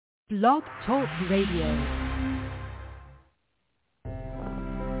Blog Talk Radio.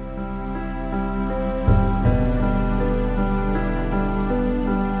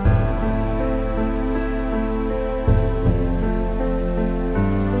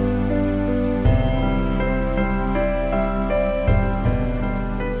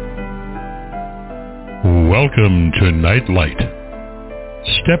 Welcome to Nightlight.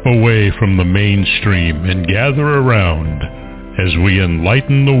 Step away from the mainstream and gather around as we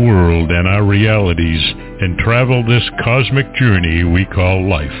enlighten the world and our realities and travel this cosmic journey we call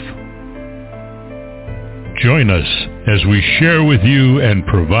life. Join us as we share with you and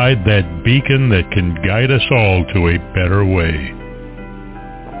provide that beacon that can guide us all to a better way.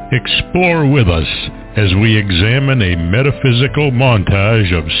 Explore with us as we examine a metaphysical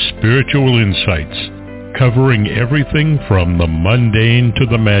montage of spiritual insights, covering everything from the mundane to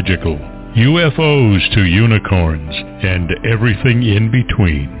the magical, UFOs to unicorns, and everything in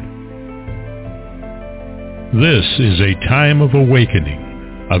between. This is a time of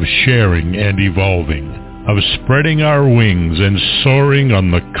awakening, of sharing and evolving, of spreading our wings and soaring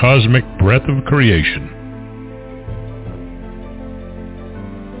on the cosmic breath of creation.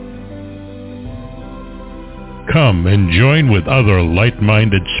 Come and join with other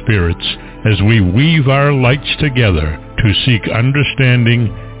light-minded spirits as we weave our lights together to seek understanding,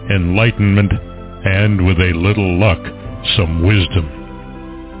 enlightenment, and with a little luck, some wisdom.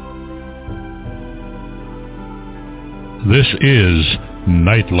 This is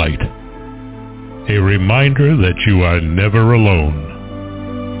Nightlight, a reminder that you are never alone.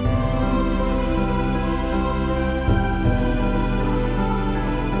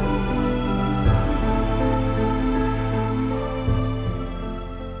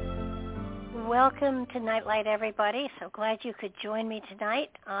 Welcome to Nightlight, everybody. So glad you could join me tonight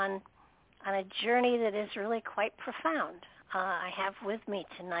on a journey that is really quite profound. I have with me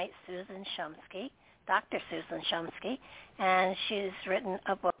tonight Susan Shumsky, Dr. Susan Shumsky, and she's written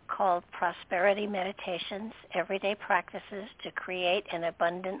a book called Prosperity Meditations, Everyday Practices to Create an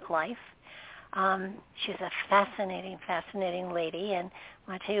Abundant Life. She's a fascinating lady, and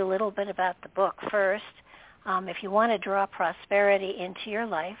I want to tell you a little bit about the book first. If you want to draw prosperity into your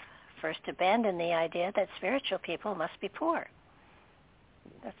life, first abandon the idea that spiritual people must be poor.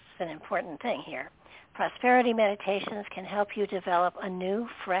 That's an important thing here. Prosperity Meditations can help you develop a new,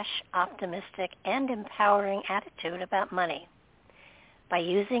 fresh, optimistic, and empowering attitude about money. By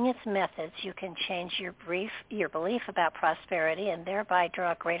using its methods, you can change your belief about prosperity and thereby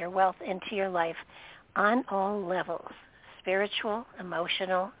draw greater wealth into your life on all levels: spiritual,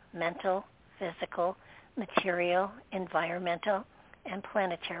 emotional, mental, physical, material, environmental, and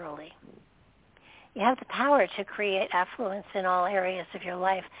planetarily. You have the power to create affluence in all areas of your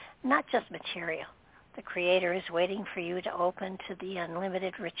life, not just material. The Creator is waiting for you to open to the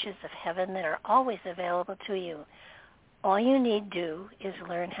unlimited riches of heaven that are always available to you. All you need do is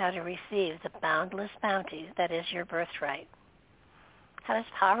learn how to receive the boundless bounty that is your birthright. How does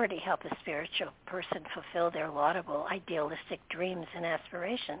poverty help a spiritual person fulfill their laudable, idealistic dreams and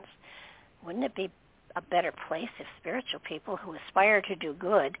aspirations? Wouldn't it be a better place if spiritual people who aspire to do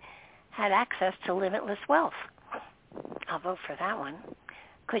good had access to limitless wealth? I'll vote for that one.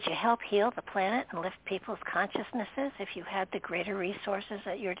 Could you help heal the planet and lift people's consciousnesses if you had the greater resources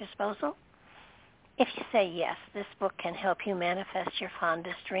at your disposal? If you say yes, this book can help you manifest your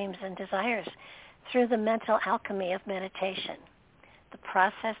fondest dreams and desires through the mental alchemy of meditation, the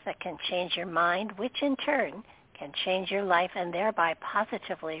process that can change your mind, which in turn can change your life and thereby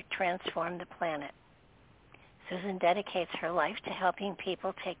positively transform the planet. Susan dedicates her life to helping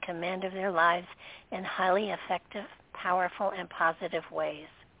people take command of their lives in highly effective, powerful, and positive ways.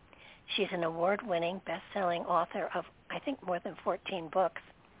 She's an award-winning, best-selling author of, I think, more than 14 books.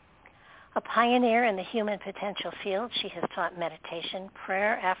 A pioneer in the human potential field, she has taught meditation,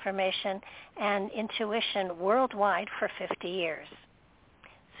 prayer, affirmation, and intuition worldwide for 50 years.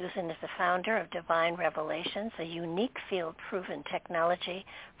 Susan is the founder of Divine Revelations, a unique field-proven technology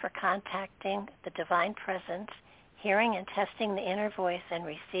for contacting the divine presence, hearing and testing the inner voice, and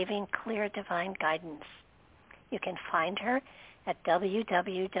receiving clear divine guidance. You can find her at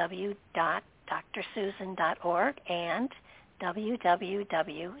www.drsusan.org and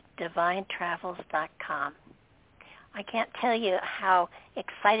www.divinetravels.com. I can't tell you how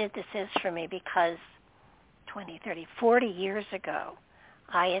excited this is for me because 20, 30, 40 years ago,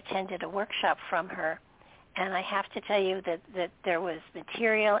 I attended a workshop from her, and I have to tell you that there was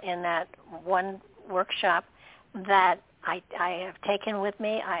material in that one workshop that I have taken with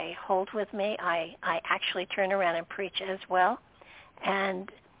me, I hold with me, I actually turn around and preach as well. And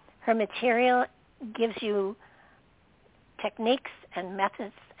her material gives you techniques and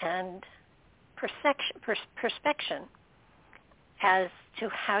methods and perspection as to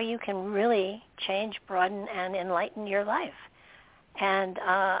how you can really change, broaden, and enlighten your life. And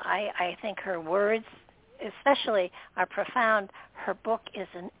I think her words especially are profound. Her book is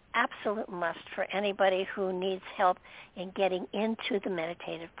an absolute must for anybody who needs help in getting into the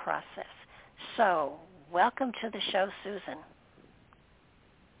meditative process. So, welcome to the show, Susan.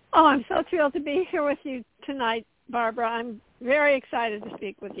 Oh, I'm so thrilled to be here with you tonight, Barbara. I'm very excited to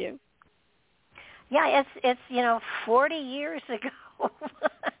speak with you. Yeah, it's 40 years ago.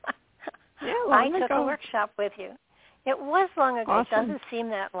 Yeah, I took a workshop with you. It was long ago. Awesome. It doesn't seem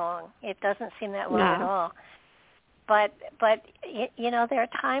that long. It doesn't seem that long at all. But there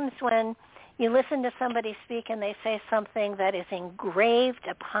are times when you listen to somebody speak and they say something that is engraved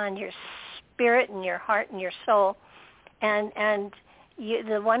upon your spirit and your heart and your soul. And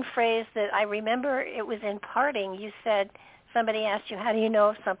the one phrase that I remember, it was in parting, you said, somebody asked you, how do you know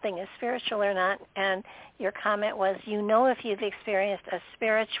if something is spiritual or not? And your comment was, you know if you've experienced a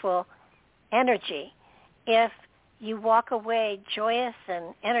spiritual energy if you walk away joyous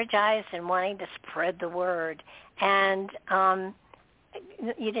and energized and wanting to spread the word. And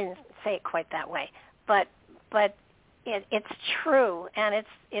you didn't say it quite that way, but it's true, and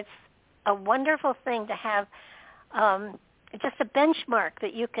it's a wonderful thing to have just a benchmark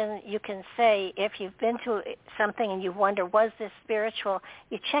that you can say if you've been to something and you wonder, was this spiritual?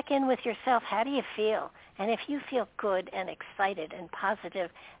 You check in with yourself. How do you feel? And if you feel good and excited and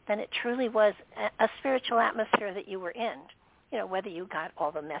positive, then it truly was a spiritual atmosphere that you were in. Whether you got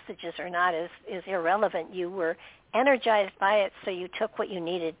all the messages or not is irrelevant. You were energized by it, so you took what you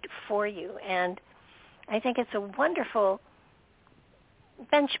needed for you. And I think it's a wonderful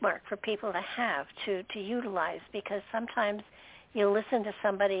benchmark for people to have, to utilize, because sometimes you listen to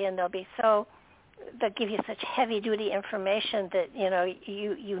somebody and they'll give you such heavy-duty information that,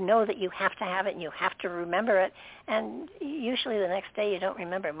 you know that you have to have it and you have to remember it, and usually the next day you don't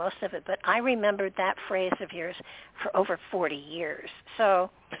remember most of it. But I remembered that phrase of yours for over 40 years. So,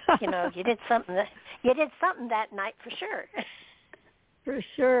 you did something that night for sure. For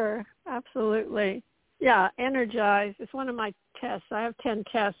sure. Absolutely. Yeah, energized. It's one of my tests. I have 10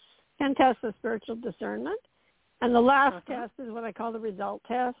 tests of spiritual discernment. And the last test is what I call the result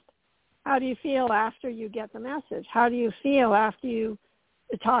test. How do you feel after you get the message? How do you feel after you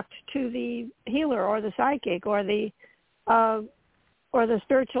talked to the healer or the psychic or the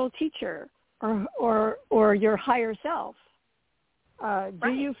spiritual teacher or your higher self? Do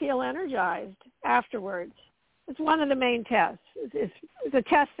you feel energized afterwards? It's one of the main tests. It's a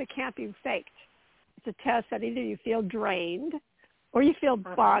test that can't be faked. It's a test that either you feel drained or you feel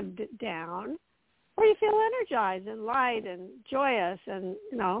bogged down or you feel energized and light and joyous and,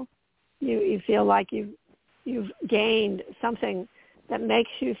 you feel like you've gained something that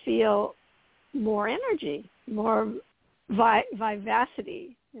makes you feel more energy, more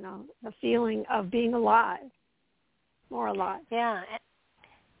vivacity, the feeling of being alive, more alive. Yeah,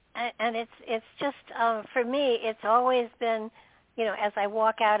 and it's just, for me, it's always been, as I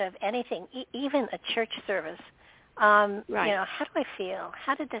walk out of anything, even a church service, how do I feel?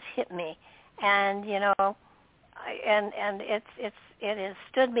 How did this hit me? And, and it has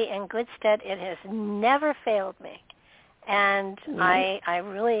stood me in good stead. It has never failed me. And I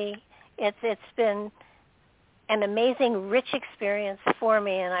really, it's been an amazing, rich experience for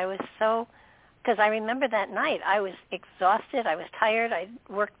me. And I was because I remember that night, I was exhausted. I was tired. I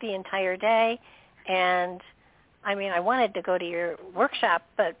worked the entire day. And, I wanted to go to your workshop,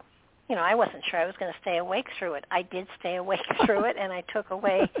 but, I wasn't sure I was going to stay awake through it. I did stay awake through it, and I took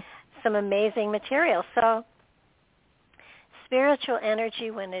away some amazing material. So spiritual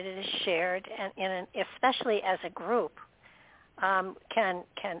energy, when it is shared, and especially as a group, can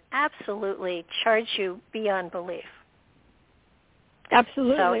absolutely charge you beyond belief.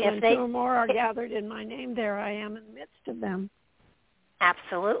 Absolutely. So if two or more are gathered in my name, there I am in the midst of them.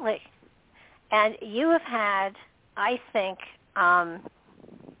 Absolutely. And you have had, I think, I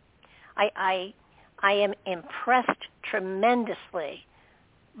am impressed tremendously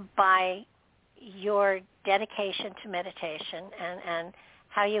by your dedication to meditation and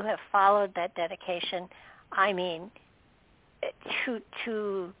how you have followed that dedication.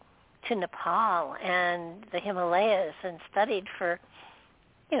 To Nepal and the Himalayas and studied for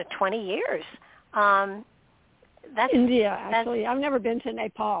 20 years. That's India, actually. I've never been to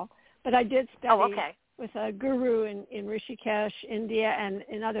Nepal, but I did study with a guru in Rishikesh, India, and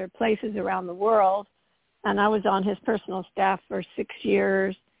in other places around the world. And I was on his personal staff for 6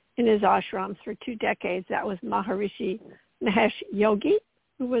 years in his ashrams for 2 decades. That was Maharishi Mahesh Yogi,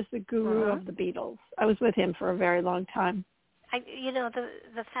 who was the guru of the Beatles. I was with him for a very long time.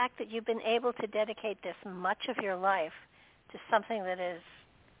 the fact that you've been able to dedicate this much of your life to something that is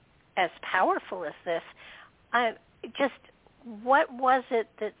as powerful as this, what was it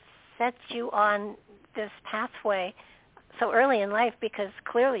that set you on this pathway so early in life? Because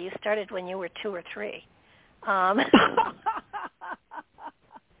clearly you started when you were 2 or 3.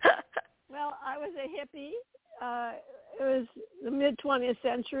 Well, I was a hippie. It was the mid-20th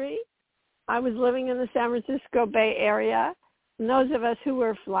century. I was living in the San Francisco Bay Area. And those of us who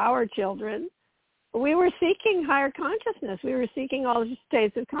were flower children, we were seeking higher consciousness. We were seeking all the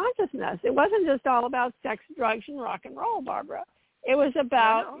states of consciousness. It wasn't just all about sex, drugs, and rock and roll, Barbara. It was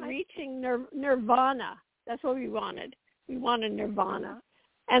about reaching nirvana. That's what we wanted. We wanted nirvana.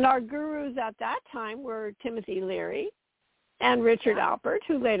 And our gurus at that time were Timothy Leary and Richard Alpert,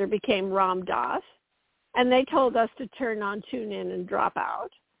 who later became Ram Dass. And they told us to turn on, tune in, and drop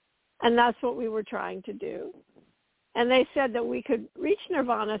out. And that's what we were trying to do. And they said that we could reach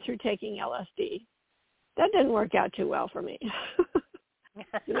nirvana through taking LSD. That didn't work out too well for me.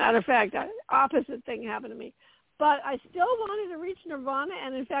 As a matter of fact, the opposite thing happened to me. But I still wanted to reach nirvana,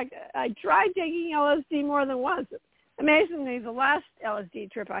 and in fact, I tried taking LSD more than once. Amazingly, the last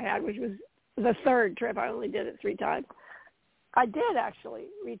LSD trip I had, which was the third trip, I only did it 3 times, I did actually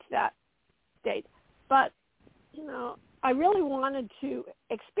reach that state. But, I really wanted to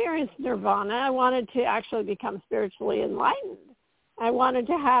experience nirvana. I wanted to actually become spiritually enlightened. I wanted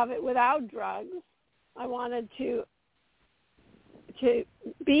to have it without drugs. I wanted to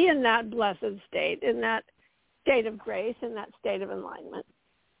be in that blessed state, in that state of grace, in that state of enlightenment.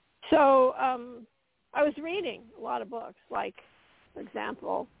 So I was reading a lot of books, like, for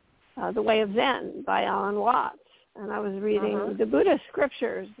example, The Way of Zen by Alan Watts. And I was reading the Buddhist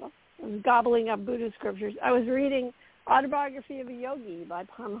scriptures. I was gobbling up Buddhist scriptures. I was reading Autobiography of a Yogi by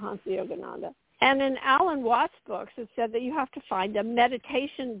Paramahansa Yogananda. And in Alan Watts' books, it said that you have to find a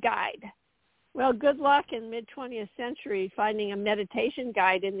meditation guide. Well, good luck in mid-20th century finding a meditation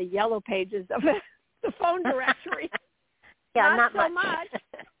guide in the yellow pages of the phone directory. Not so much.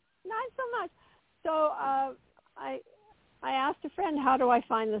 Not so much. So I asked a friend, how do I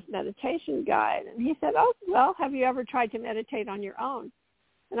find this meditation guide? And he said, oh, well, have you ever tried to meditate on your own?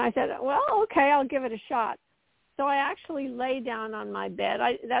 And I said, well, okay, I'll give it a shot. So I actually lay down on my bed.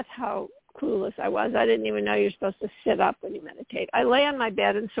 That's how clueless I was. I didn't even know you're supposed to sit up when you meditate. I lay on my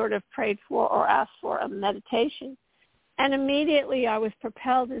bed and sort of prayed for or asked for a meditation. And immediately I was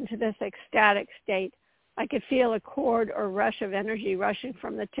propelled into this ecstatic state. I could feel a cord or rush of energy rushing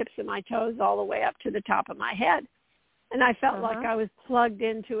from the tips of my toes all the way up to the top of my head. And I felt like I was plugged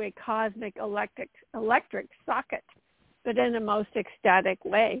into a cosmic electric socket, but in a most ecstatic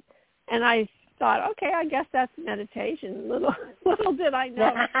way. And I thought, okay, I guess that's meditation. Little did I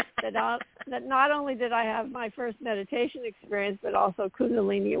know that not only did I have my first meditation experience, but also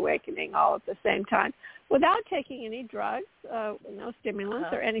Kundalini awakening all at the same time, without taking any drugs, no stimulants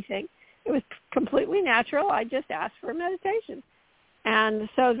or anything. It was completely natural. I just asked for meditation. And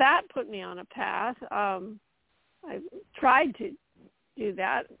so that put me on a path. I tried to do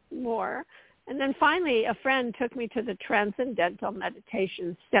that more. And then finally, a friend took me to the Transcendental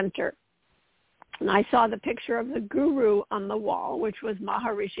Meditation Center. And I saw the picture of the guru on the wall, which was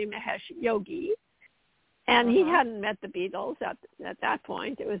Maharishi Mahesh Yogi. And he hadn't met the Beatles at that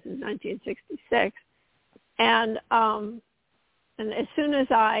point. It was in 1966. And as soon as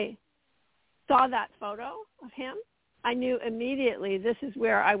I saw that photo of him, I knew immediately this is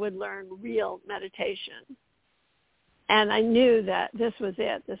where I would learn real meditation. And I knew that this was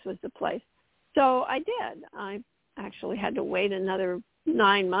it. This was the place. So I did. I actually had to wait another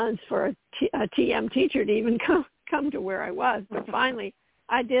 9 months for a TM teacher to even come to where I was. But finally,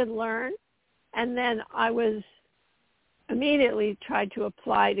 I did learn. And then I was immediately tried to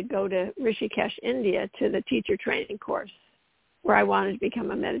apply to go to Rishikesh, India, to the teacher training course where I wanted to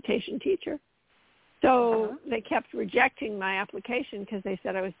become a meditation teacher. So they kept rejecting my application because they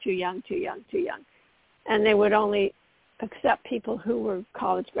said I was too young. And they would only accept people who were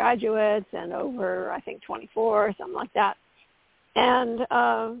college graduates and over, I think, 24 or something like that. And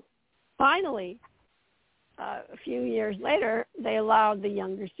finally, a few years later, they allowed the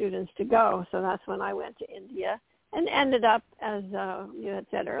younger students to go. So that's when I went to India and ended up, as you had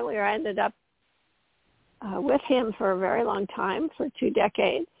said earlier, I ended up with him for a very long time, for 2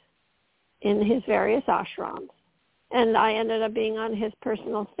 decades, in his various ashrams. And I ended up being on his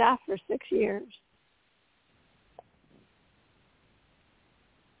personal staff for 6 years.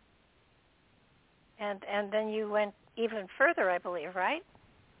 And then you went even further, I believe, right?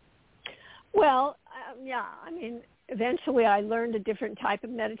 Well, yeah. I mean, eventually I learned a different type of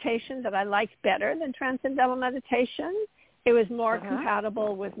meditation that I liked better than transcendental meditation. It was more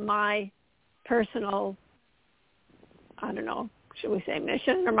compatible with my personal, I don't know, should we say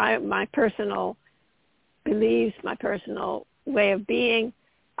mission, or my personal beliefs, my personal way of being.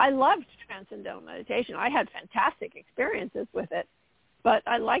 I loved Transcendental Meditation. I had fantastic experiences with it, but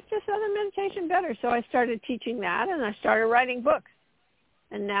I liked this other meditation better. So I started teaching that, and I started writing books.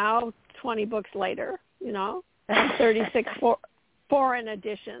 And now, 20 books later, 36 foreign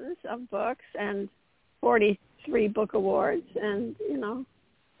editions of books and 43 book awards, and,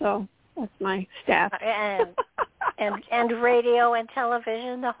 so that's my stats. and radio and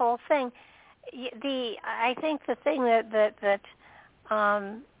television, the whole thing. I think the thing that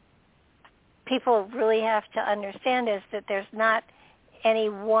people really have to understand is that there's not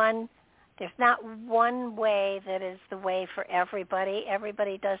one way that is the way for everybody.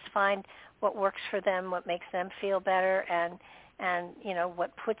 Everybody does find what works for them, what makes them feel better, and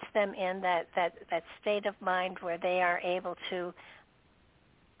what puts them in that state of mind where they are able to,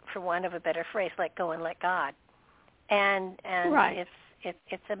 for want of a better phrase, let go and let God. And right.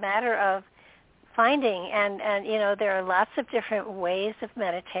 it's a matter of finding, and there are lots of different ways of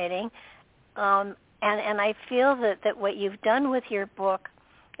meditating, and I feel that what you've done with your book,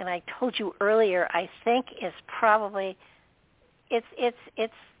 and I told you earlier, I think is probably it's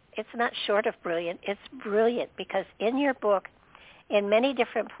not short of brilliant. It's brilliant because in your book, in many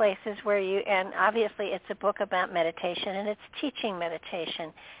different places and obviously it's a book about meditation and it's teaching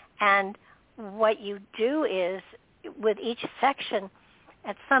meditation, and what you do is with each section,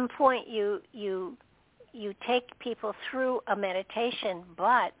 at some point you take people through a meditation,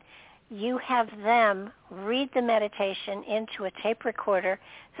 but you have them read the meditation into a tape recorder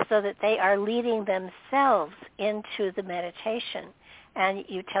so that they are leading themselves into the meditation. And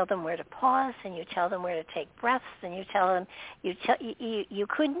you tell them where to pause, and you tell them where to take breaths, and you tell them, you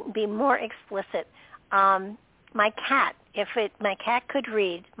couldn't be more explicit. My cat could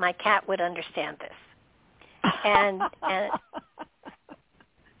read, my cat would understand this.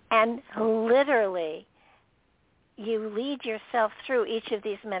 And literally, you lead yourself through each of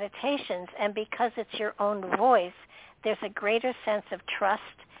these meditations, and because it's your own voice, there's a greater sense of trust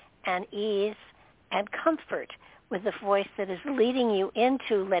and ease and comfort with the voice that is leading you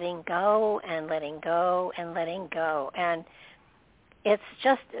into letting go and letting go and letting go. And it's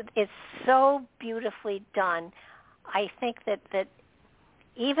so beautifully done. I think that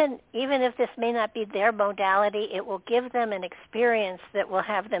even if this may not be their modality, it will give them an experience that will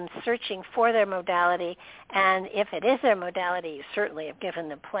have them searching for their modality. And if it is their modality, you certainly have given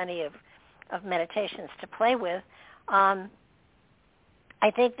them plenty of meditations to play with. I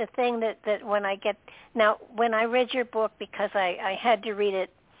think the thing that when I read your book, because I had to read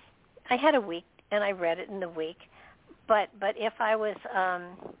it, I had a week and I read it in the week. But if I was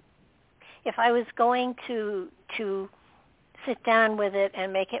going to sit down with it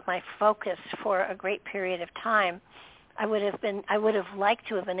and make it my focus for a great period of time, I would have liked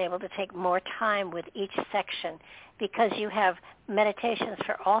to have been able to take more time with each section, because you have meditations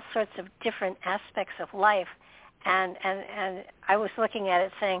for all sorts of different aspects of life. And I was looking at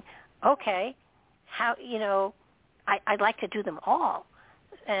it saying, okay, how, I'd like to do them all.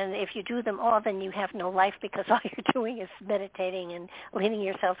 And if you do them all, then you have no life, because all you're doing is meditating and leading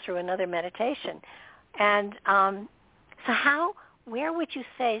yourself through another meditation. And so where would you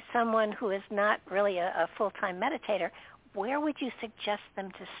say someone who is not really a full-time meditator, where would you suggest them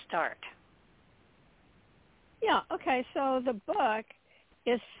to start? Yeah, okay, so the book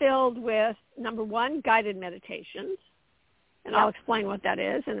is filled with, number one, guided meditations, and I'll explain what that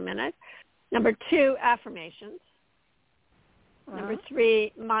is in a minute. Number two, affirmations. Number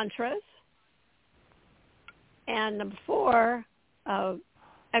three, mantras. And number four,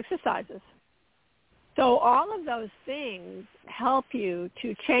 exercises. So all of those things help you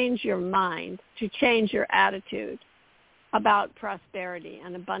to change your mind, to change your attitude about prosperity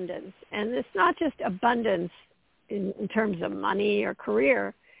and abundance. And it's not just abundance in terms of money or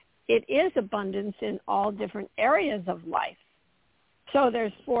career. It is abundance in all different areas of life. So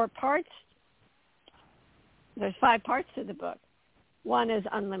there's 4 parts. There's 5 parts to the book. 1 is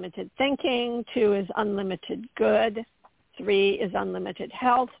unlimited thinking. 2 is unlimited good. 3 is unlimited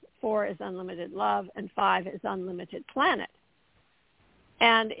health. 4 is unlimited love. And 5 is unlimited planet.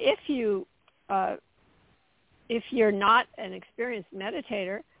 And if you're not an experienced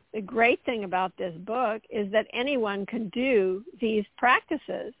meditator, the great thing about this book is that anyone can do these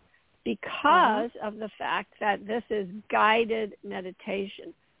practices because of the fact that this is guided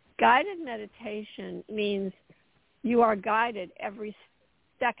meditation. Guided meditation means you are guided every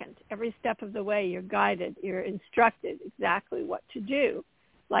second, every step of the way. You're guided. You're instructed exactly what to do,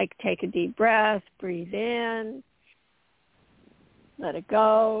 like take a deep breath, breathe in, let it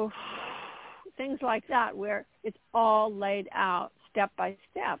go, things like that, where it's all laid out step by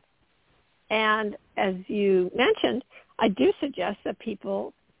step. And as you mentioned, I do suggest that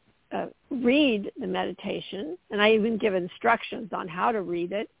people read the meditation, and I even give instructions on how to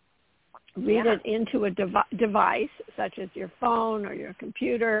read it. Read it into a device, such as your phone or your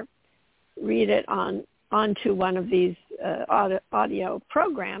computer. Read it onto one of these audio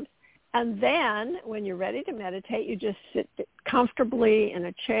programs. And then when you're ready to meditate, you just sit comfortably in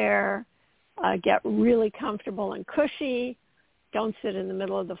a chair, get really comfortable and cushy. Don't sit in the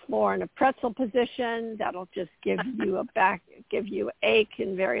middle of the floor in a pretzel position. That'll just give you ache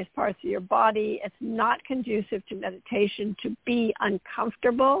in various parts of your body. It's not conducive to meditation to be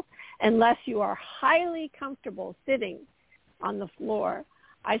uncomfortable unless you are highly comfortable sitting on the floor.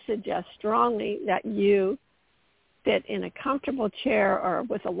 I suggest strongly that you sit in a comfortable chair or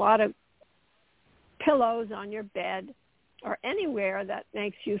with a lot of pillows on your bed or anywhere that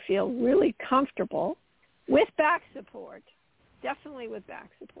makes you feel really comfortable with back support. Definitely with back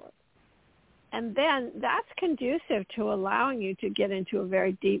support. And then that's conducive to allowing you to get into a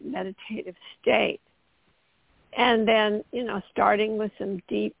very deep meditative state. And then, starting with some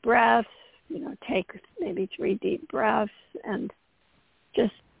deep breaths, take maybe 3 deep breaths and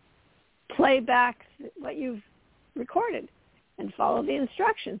just play back what you've recorded and follow the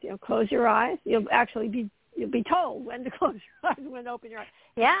instructions. Close your eyes. You'll be told when to close your eyes and when to open your eyes.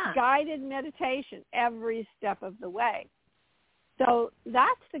 Yeah. Guided meditation every step of the way. So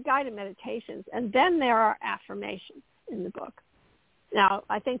that's the guided meditations. And then there are affirmations in the book. Now,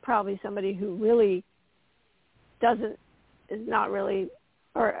 I think probably somebody who really is not really,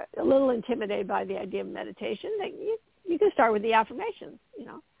 or a little intimidated by the idea of meditation, that you can start with the affirmations.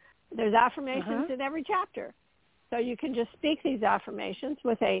 There's affirmations in every chapter. So you can just speak these affirmations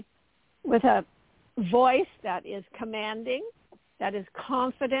with a voice that is commanding, that is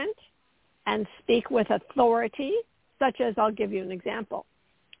confident, and speak with authority, such as, I'll give you an example.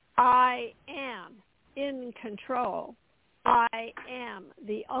 I am in control. I am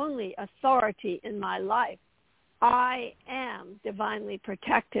the only authority in my life. I am divinely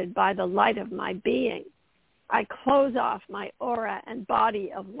protected by the light of my being. I close off my aura and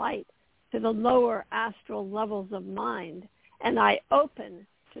body of light to the lower astral levels of mind, and I open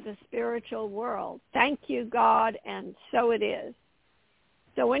to the spiritual world. Thank you, God, and so it is.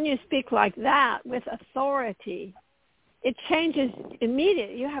 So when you speak like that with authority, it changes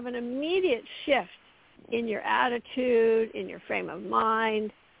immediately. You have an immediate shift in your attitude, in your frame of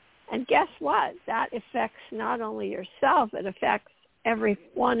mind. And guess what? That affects not only yourself, it affects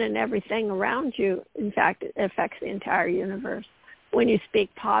everyone and everything around you. In fact, it affects the entire universe when you speak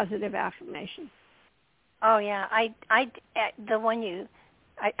positive affirmations. Oh, yeah. I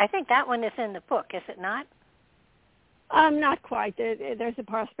think that one is in the book, is it not? Not quite. There's a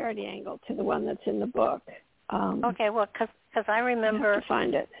prosperity angle to the one that's in the book. Okay, well, because I remember, you have to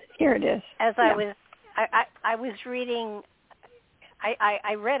find it. Here it is. As I was reading,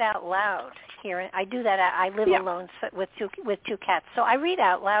 I read out loud here. I do that. I live alone with two cats, so I read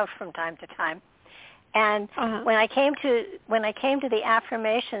out loud from time to time. And when I came to the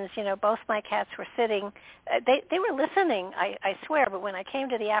affirmations, both my cats were sitting. They were listening. I swear. But when I came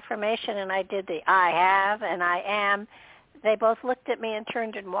to the affirmation and I did the I have and I am, they both looked at me and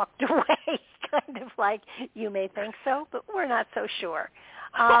turned and walked away, kind of like, you may think so, but we're not so sure.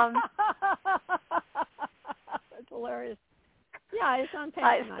 That's hilarious. Yeah, it's on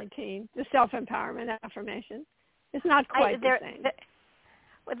page 19, the self-empowerment affirmation. It's not quite the same.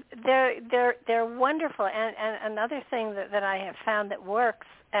 They're wonderful, and another thing that I have found that works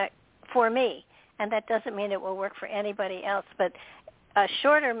for me, and that doesn't mean it will work for anybody else, but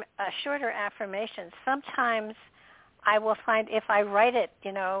shorter affirmations. Sometimes I will find if I write it,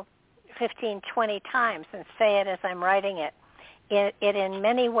 15, 20 times and say it as I'm writing it, it in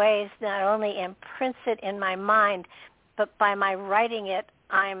many ways not only imprints it in my mind, but by my writing it,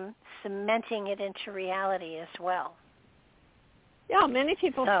 I'm cementing it into reality as well. Yeah, many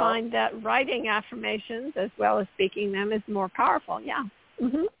people find that writing affirmations as well as speaking them is more powerful. Yeah.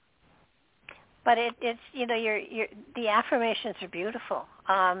 Mm-hmm. But it's the affirmations are beautiful,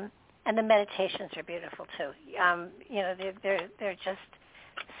 and the meditations are beautiful too. They're just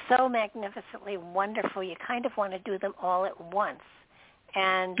so magnificently wonderful. You kind of want to do them all at once,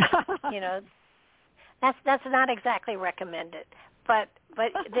 and that's not exactly recommended. But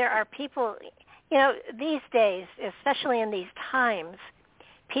there are people. These days, especially in these times,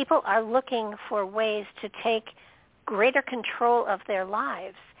 people are looking for ways to take greater control of their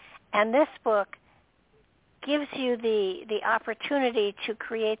lives. And this book gives you the opportunity to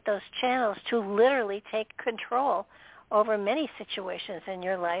create those channels to literally take control over many situations in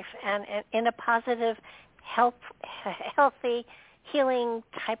your life, and in a positive, healthy, healing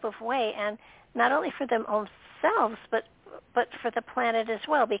type of way, and not only for themselves, but for the planet as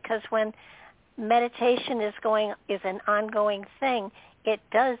well. Because when meditation is an ongoing thing, it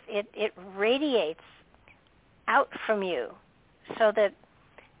radiates out from you, so that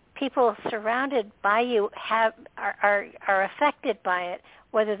people surrounded by you are affected by it,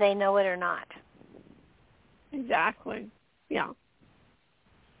 whether they know it or not. Exactly. Yeah.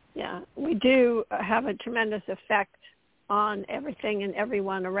 Yeah. We do have a tremendous effect on everything and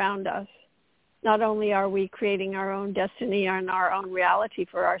everyone around us. Not only are we creating our own destiny and our own reality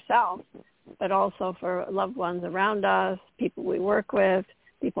for ourselves, but also for loved ones around us, people we work with,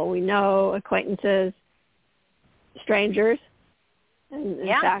 people we know, acquaintances, strangers, and in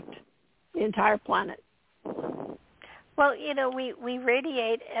fact, the entire planet. Well, we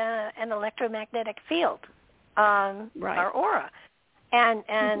radiate an electromagnetic field, our aura,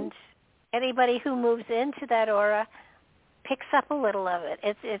 and anybody who moves into that aura picks up a little of it.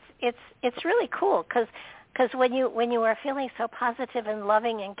 It's really cool because when you are feeling so positive and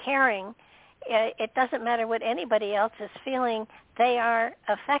loving and caring, it doesn't matter what anybody else is feeling. They are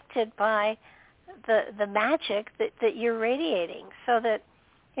affected by the magic that you're radiating. So that,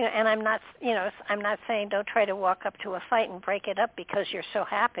 and I'm not saying don't try to walk up to a fight and break it up because you're so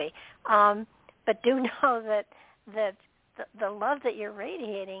happy. But do know that the love that you're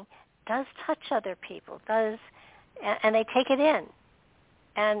radiating does touch other people, and they take it in,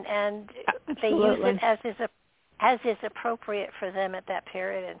 and they use it as is appropriate for them at that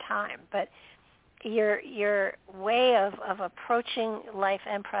period in time. But your way of approaching life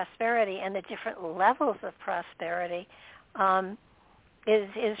and prosperity and the different levels of prosperity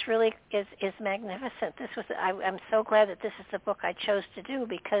is really magnificent. I'm so glad that this is the book I chose to do,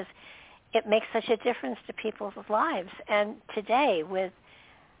 because it makes such a difference to people's lives. And today, with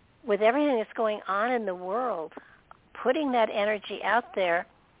everything that's going on in the world, putting that energy out there,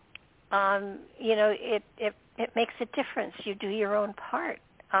 it makes a difference. You do your own part.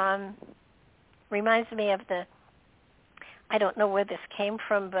 Reminds me of I don't know where this came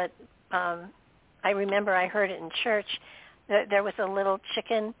from, but I remember I heard it in church. There was a little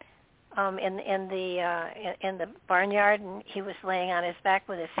chicken in the barnyard, and he was laying on his back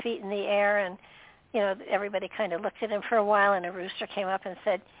with his feet in the air, and everybody kind of looked at him for a while, and a rooster came up and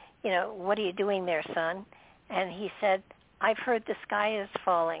said, "What are you doing there, son?" And he said, "I've heard the sky is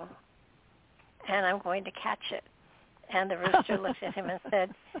falling, and I'm going to catch it." And the rooster looked at him and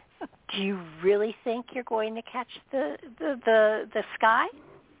said, "Do you really think you're going to catch the sky?"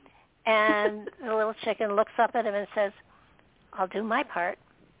 And the little chicken looks up at him and says, "I'll do my part."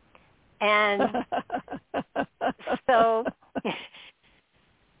 And so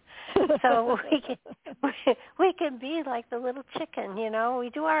we can be like the little chicken, we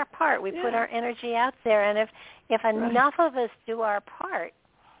do our part. We put our energy out there, and if enough of us do our part,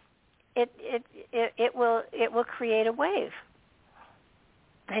 it will create a wave.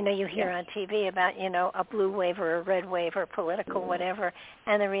 I know you hear on TV about, a blue wave or a red wave or political whatever,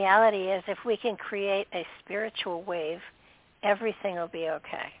 and the reality is if we can create a spiritual wave, everything will be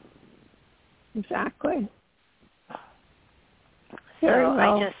okay. Exactly. Very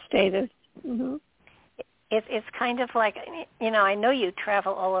well stated. Mm-hmm. It's kind of like, I know you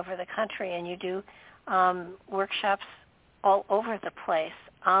travel all over the country and you do workshops all over the place.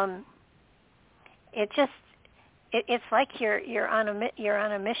 It's like you're on a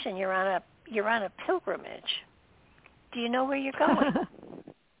mission. You're on a pilgrimage. Do you know where you're going?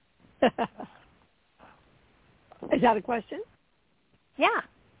 Is that a question? Yeah.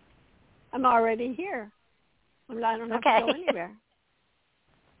 I'm already here. I don't have to go anywhere.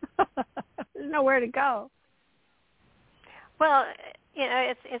 There's nowhere to go. Well,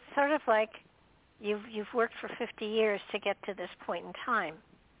 it's sort of like you've worked for 50 years to get to this point in time.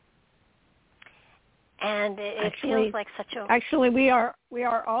 And it feels like such a... Actually, we are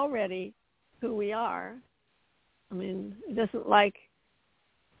already who we are. I mean, it isn't like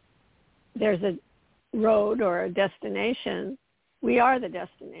there's a road or a destination. We are the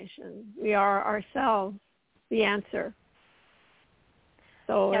destination. We are ourselves the answer.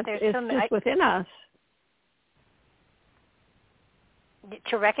 So it's just within us.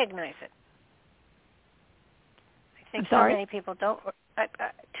 To recognize it. I think so many people don't...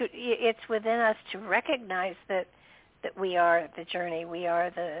 it's within us to recognize that we are the journey, we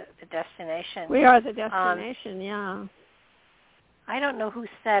are the destination. We are the destination, yeah. I don't know who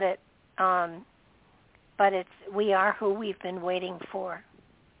said it, but we are who we've been waiting for.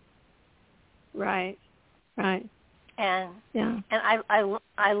 Right. And I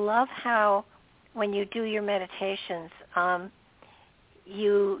love how when you do your meditations,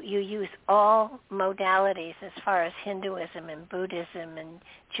 you use all modalities as far as Hinduism and Buddhism and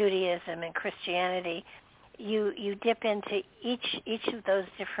Judaism and Christianity. You dip into each of those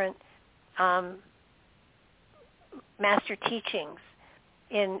different master teachings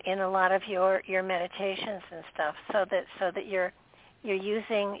in a lot of your meditations and stuff, so that you're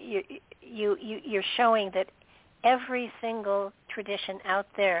showing that every single tradition out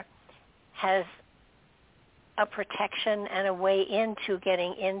there has a protection and a way into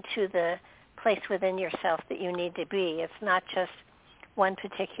getting into the place within yourself that you need to be. It's not just one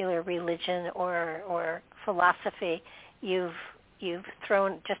particular religion or philosophy. You've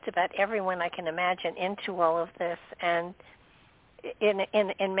thrown just about everyone I can imagine into all of this, and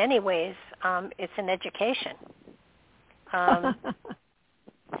in many ways, it's an education. And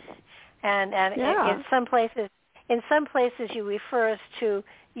yeah. in some places you refer us to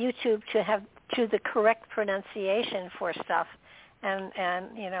YouTube to the correct pronunciation for stuff, and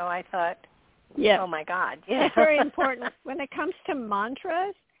I thought, yes. Oh my God, yeah. It's very important when it comes to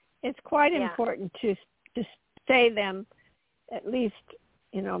mantras. It's quite important to say them, at least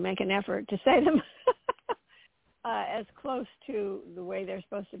make an effort to say them as close to the way they're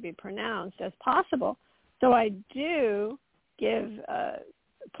supposed to be pronounced as possible. So I do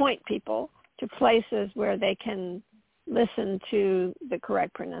point people to places where they can listen to the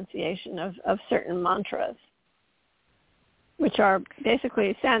correct pronunciation of certain mantras, which are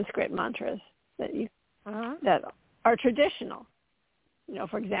basically Sanskrit mantras that are traditional.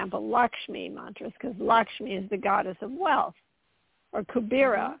 For example, Lakshmi mantras, because Lakshmi is the goddess of wealth, or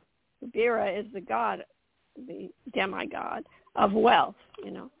Kubera. Kubera is the demigod of wealth.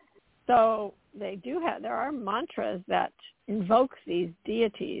 So there are mantras that invoke these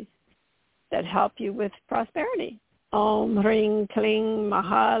deities that help you with prosperity. Om Hring Kling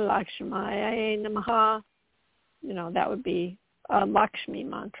Mahalakshmaya Namaha. That would be a Lakshmi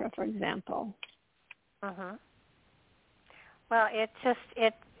mantra, for example. Well,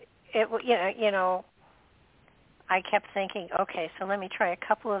 I kept thinking, okay, so let me try a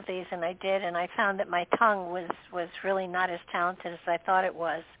couple of these, and I did, and I found that my tongue was really not as talented as I thought it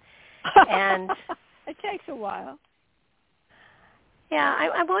was. And it takes a while. Yeah,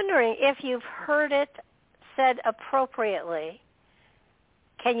 I'm wondering if you've heard it said appropriately.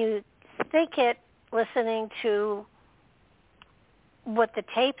 Can you think it listening to what the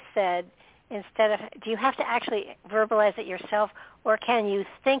tape said instead of, do you have to actually verbalize it yourself, or can you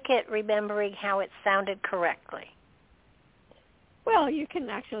think it remembering how it sounded correctly? Well, you can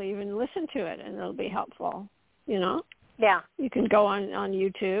actually even listen to it, and it'll be helpful, Yeah. You can go on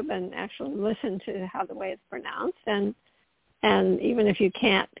YouTube and actually listen to how the way it's pronounced, and even if you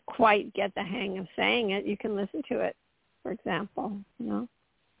can't quite get the hang of saying it, you can listen to it, for example,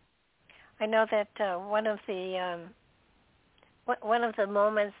 I know that one of the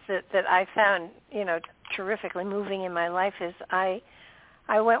moments that I found, terrifically moving in my life is I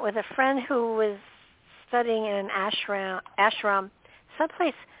went with a friend who was studying in an ashram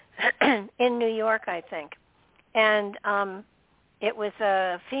someplace in New York, I think. And it was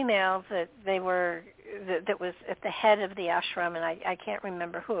a female that was at the head of the ashram, and I can't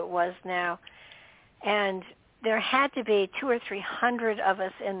remember who it was now. And there had to be 200 or 300 of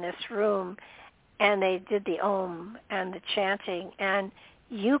us in this room, and they did the Om and the chanting, and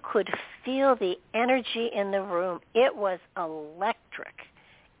you could feel the energy in the room. It was electric.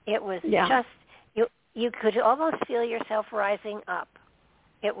 It was just, you could almost feel yourself rising up.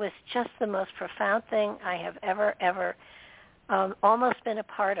 It was just the most profound thing I have ever almost been a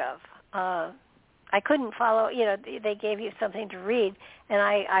part of. I couldn't follow, they gave you something to read, and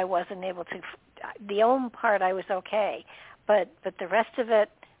I wasn't able to. The Om part I was okay, but the rest of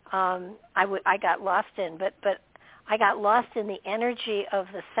it I got lost in. But I got lost in the energy of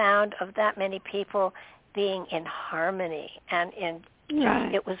the sound of that many people being in harmony, and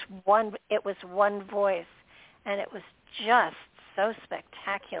it was one voice, and it was just so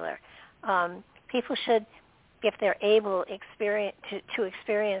spectacular. People should, if they're able, to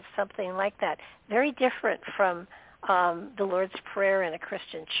experience something like that. Very different from the Lord's Prayer in a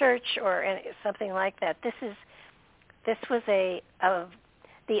Christian church or something like that. This was the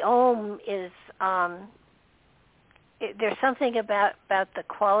Om is. There's something about the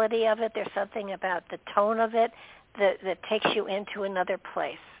quality of it. There's something about the tone of it that takes you into another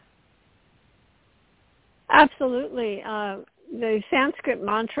place. Absolutely. The Sanskrit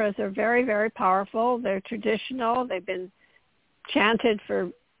mantras are very, very powerful. They're traditional. They've been chanted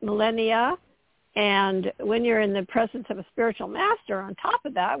for millennia. And when you're in the presence of a spiritual master on top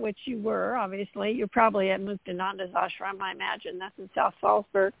of that, which you were, obviously, you're probably at Muktananda's ashram, I imagine. That's in South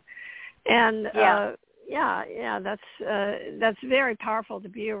Salzburg. And that's very powerful to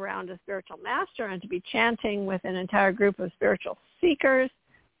be around a spiritual master and to be chanting with an entire group of spiritual seekers.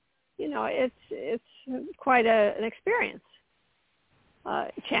 It's quite an experience.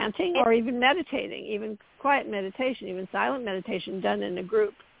 Chanting or even meditating, even quiet meditation, even silent meditation done in a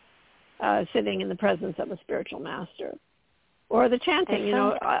group, sitting in the presence of a spiritual master. Or the chanting,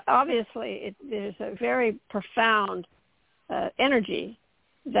 obviously there's a very profound energy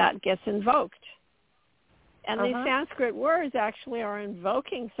that gets invoked. And these Sanskrit words actually are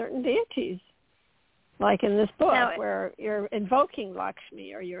invoking certain deities. Like in this book, where you're invoking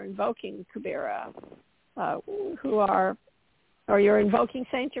Lakshmi or you're invoking Kubera, or you're invoking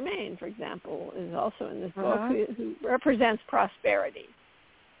Saint Germain, for example, is also in this book, who represents prosperity.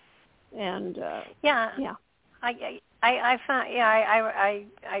 And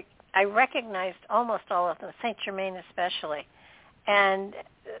I recognized almost all of them, Saint Germain especially, and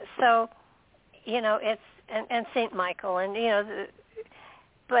so it's and Saint Michael, and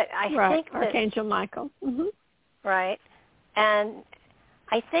but I think that Archangel Michael, right, and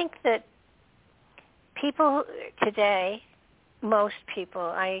I think that people today, most people,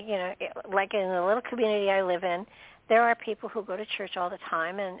 like in the little community I live in, there are people who go to church all the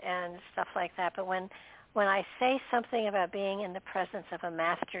time and stuff like that. But when I say something about being in the presence of a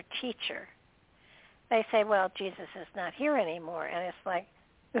master teacher, they say, well, Jesus is not here anymore. And it's like,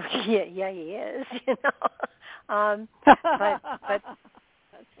 yeah, he is, but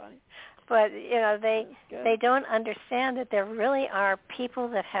that's funny. But, they don't understand that there really are people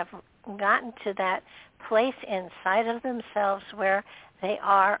that have gotten to that place inside of themselves where they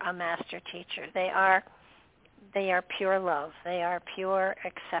are a master teacher. They are pure love. They are pure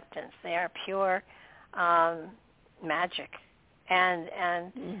acceptance. They are pure magic. And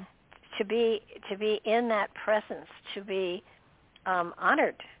to be in that presence, to be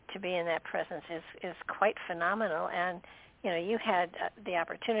honored to be in that presence is quite phenomenal. And you had the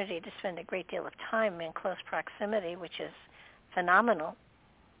opportunity to spend a great deal of time in close proximity, which is phenomenal.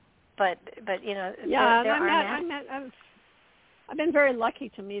 But I've been very lucky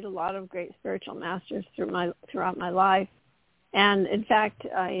to meet a lot of great spiritual masters throughout my life, and in fact,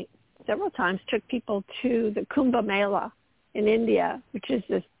 I several times took people to the Kumbh Mela in India, which is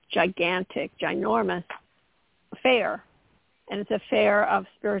this gigantic, ginormous fair, and it's a fair of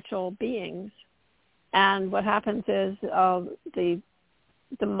spiritual beings. And what happens is the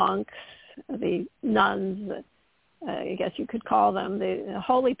monks, the nuns, I guess you could call them, the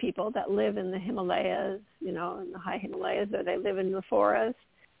holy people that live in the Himalayas, in the high Himalayas, or they live in the forest.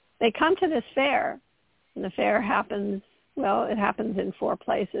 They come to this fair, and the fair happens in 4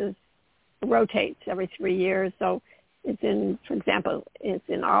 places. It rotates every 3 years. So it's in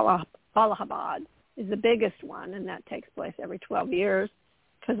Allahabad is the biggest one, and that takes place every 12 years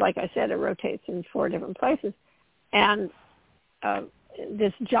because, like I said, it rotates in 4 different places. And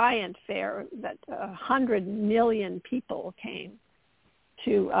this giant fair that 100 million people came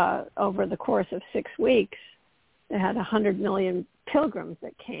to over the course of 6 weeks. They had 100 million pilgrims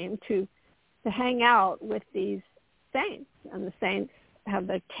that came to hang out with these saints, and the saints have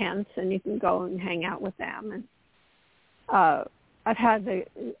their tents, and you can go and hang out with them. And I've had the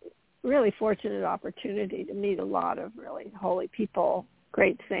really fortunate opportunity to meet a lot of really holy people,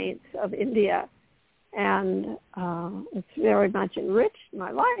 great saints of India. And it's very much enriched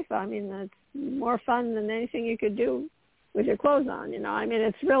my life. I mean, it's more fun than anything you could do with your clothes on. I mean,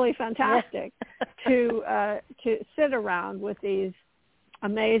 it's really fantastic to sit around with these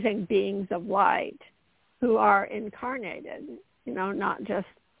amazing beings of light who are incarnated. Not just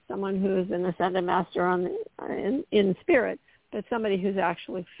someone who is an ascended master in spirit, but somebody who's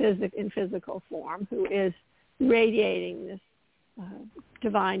actually in physical form, who is radiating this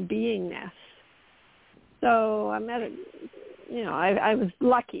divine beingness. So I was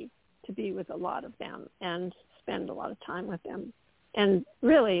lucky to be with a lot of them and spend a lot of time with them. And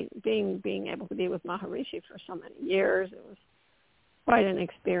really being able to be with Maharishi for so many years, it was quite an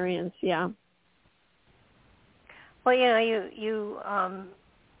experience, yeah. Well,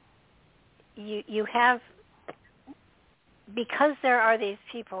 you have, because there are these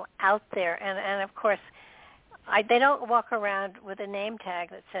people out there, and of course, they don't walk around with a name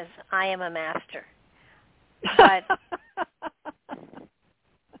tag that says, I am a master. But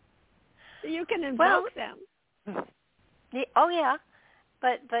you can invoke them. Oh yeah,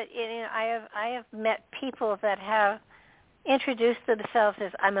 but I have met people that have introduced themselves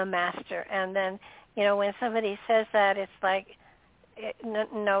as I'm a master, and then when somebody says that, it's like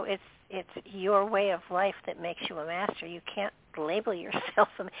no, it's your way of life that makes you a master. You can't label yourself.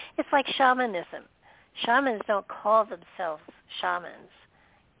 It's like shamanism. Shamans don't call themselves shamans.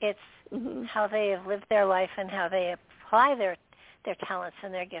 It's how they have lived their life and how they apply their talents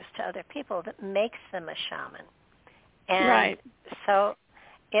and their gifts to other people that makes them a shaman. And so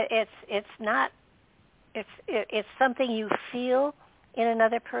it's something you feel in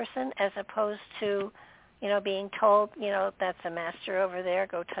another person as opposed to, being told, that's a master over there,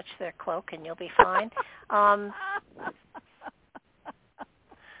 go touch their cloak and you'll be fine.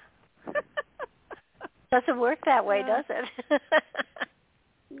 Doesn't work that way, does it?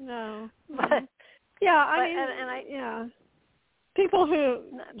 No. But, people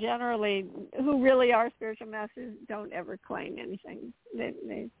who really are spiritual masters don't ever claim anything.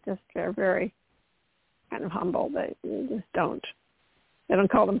 They just are very kind of humble. They just don't. They don't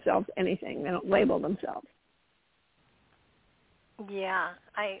call themselves anything. They don't label themselves. Yeah,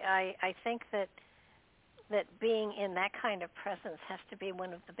 I think that being in that kind of presence has to be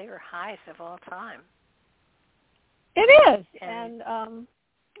one of the bigger highs of all time. It is, and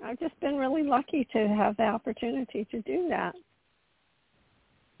I've just been really lucky to have the opportunity to do that,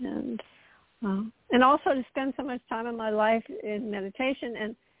 and also to spend so much time in my life in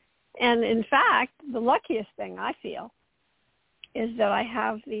meditation, and in fact, the luckiest thing I feel is that I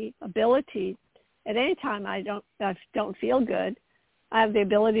have the ability, at any time I don't feel good, I have the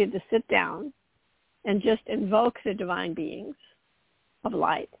ability to sit down and just invoke the divine beings of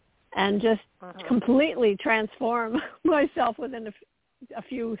light and just completely transform myself within a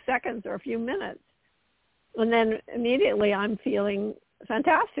few seconds or a few minutes. And then immediately I'm feeling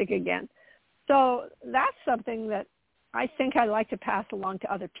fantastic again. So that's something that I think I'd like to pass along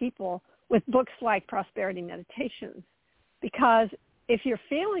to other people with books like Prosperity Meditations. Because if you're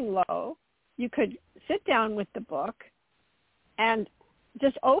feeling low, you could sit down with the book and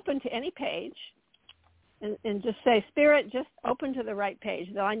just open to any page and just say, Spirit, just open to the right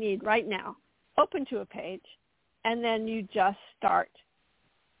page that I need right now. Open to a page, and then you just start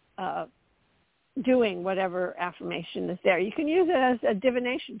doing whatever affirmation is there. You can use it as a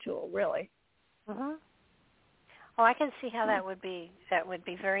divination tool, really. Mm-hmm. Oh, I can see how that would be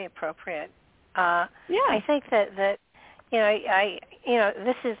very appropriate. Yeah. I think that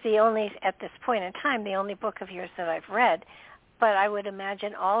this is the only, at this point in time, the only book of yours that I've read. But I would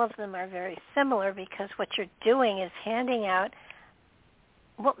imagine all of them are very similar because what you're doing is handing out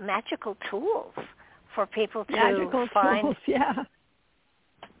magical tools for people to find. Tools, yeah.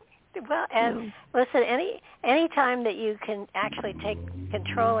 Well, and listen, any time that you can actually take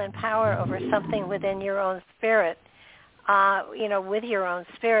control and power over something within your own spirit, with your own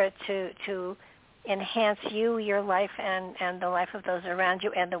spirit to enhance you, your life, and the life of those around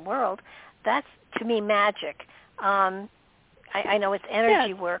you and the world, that's, to me, magic. I know it's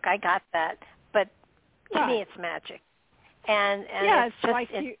energy work. I got that, but to me, it's magic. And it's just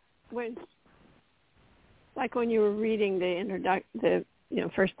like when you were reading the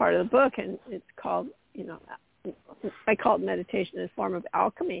first part of the book, and it's called, I call it meditation as a form of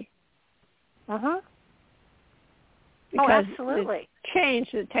alchemy. Uh-huh. Because absolutely. The change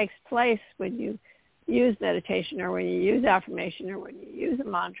that takes place when you use meditation or when you use affirmation or when you use a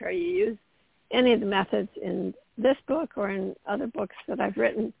mantra, you use any of the methods in this book or in other books that I've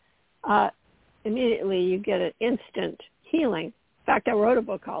written, immediately you get an instant healing. In fact, I wrote a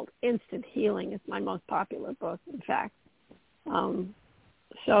book called Instant Healing. It's my most popular book, in fact.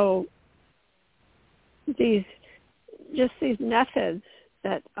 So these methods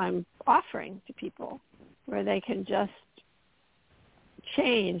that I'm offering to people where they can just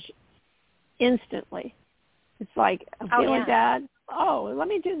change instantly. It's like, I'm feeling bad. Oh, let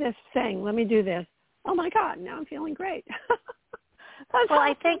me do this thing. Let me do this. Oh, my God, now I'm feeling great. That's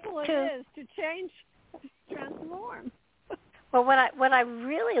how simple it is to change, to transform. Well, what I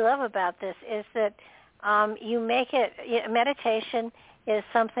really love about this is that you make it, meditation is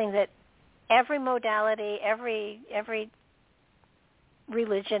something that every modality, every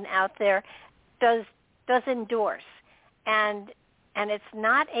religion out there does endorse. And it's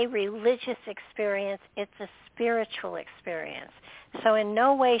not a religious experience, it's a spiritual experience. So in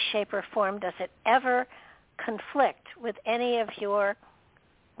no way, shape, or form does it ever conflict with any of your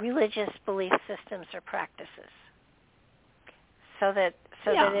religious belief systems or practices. So that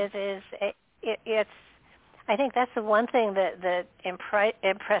it is, it's. I think that's the one thing that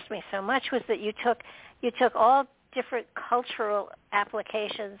impressed me so much was that you took all different cultural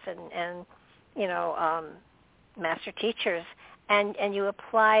applications and master teachers and you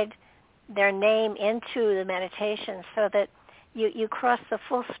applied their name into the meditation so that you cross the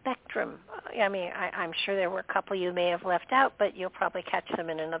full spectrum. I mean, I'm sure there were a couple you may have left out, but you'll probably catch them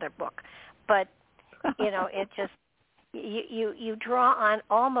in another book. But, it just, you draw on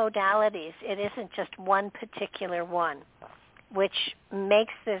all modalities. It isn't just one particular one. which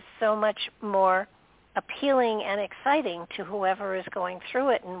makes this so much more appealing and exciting to whoever is going through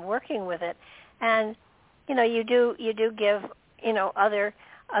it and working with it. And you do give other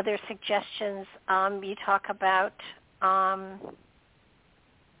suggestions. You talk about goal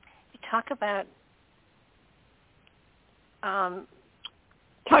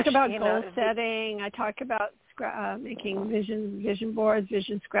setting. I talk about making vision boards,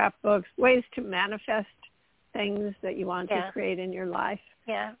 vision scrapbooks, ways to manifest things that you want to create in your life.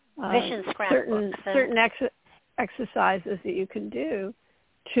 Yeah, vision scrapbooks. Certain exercises that you can do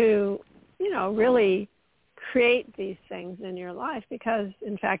to, really create these things in your life, because,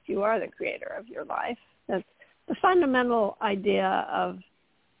 in fact, you are the creator of your life. That's the fundamental idea of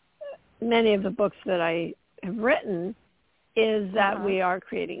many of the books that I have written, is that we are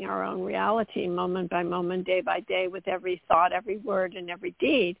creating our own reality moment by moment, day by day, with every thought, every word, and every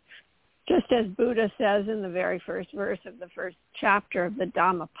deed. Just as Buddha says in the very first verse of the first chapter of the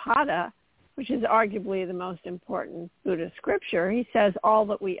Dhammapada, which is arguably the most important Buddhist scripture, he says, all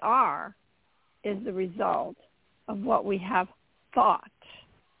that we are is the result of what we have thought.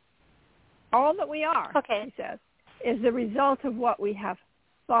 All that we are, he says, is the result of what we have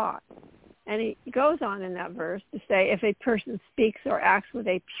thought. And he goes on in that verse to say, if a person speaks or acts with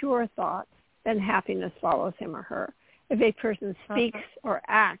a pure thought, then happiness follows him or her. If a person speaks or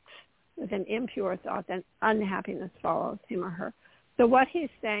acts with an impure thought, then unhappiness follows him or her. So what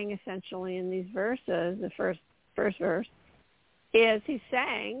he's saying essentially in these verses, the first verse, is he's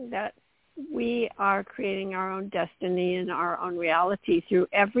saying that we are creating our own destiny and our own reality through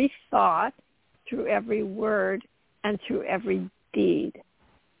every thought, through every word, and through every deed.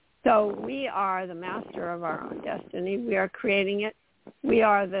 So we are the master of our own destiny. We are creating it.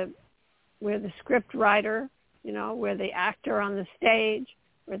 We're the script writer. We're the actor on the stage.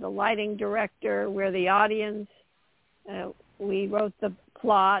 We're the lighting director. We're the audience. We wrote the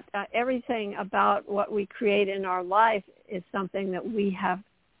plot. Everything about what we create in our life is something that we have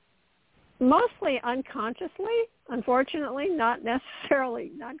mostly unconsciously, unfortunately, not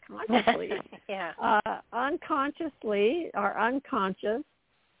consciously. Unconsciously, our unconscious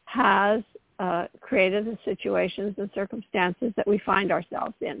has created the situations and circumstances that we find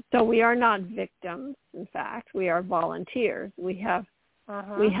ourselves in. So we are not victims. In fact, we are volunteers. We have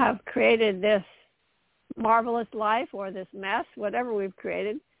created this marvelous life, or this mess, whatever we've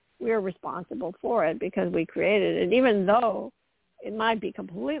created. We are responsible for it because we created it, even though it might be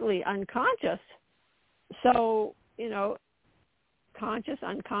completely unconscious. So, conscious,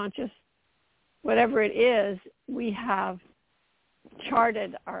 unconscious, whatever it is, we have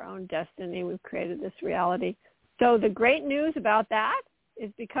charted our own destiny. We've created this reality. So the great news about that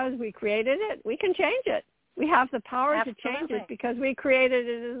is, because we created it, we can change it. We have the power to change it because we created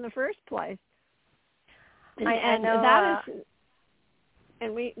it in the first place. And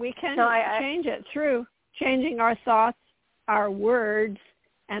we can change it through changing our thoughts, our words,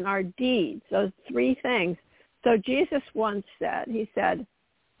 and our deeds, those three things. So Jesus once said, he said,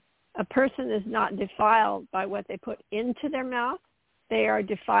 a person is not defiled by what they put into their mouth. They are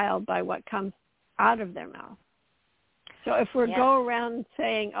defiled by what comes out of their mouth. So if we go around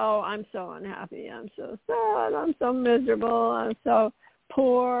saying, oh, I'm so unhappy, I'm so sad, I'm so miserable, I'm so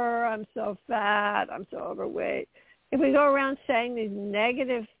poor, I'm so fat, I'm so overweight. If we go around saying these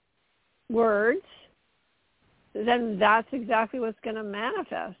negative words, then that's exactly what's going to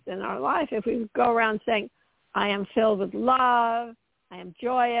manifest in our life. If we go around saying, I am filled with love, I am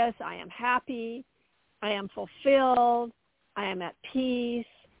joyous, I am happy, I am fulfilled, I am at peace,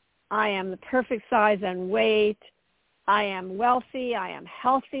 I am the perfect size and weight, I am wealthy, I am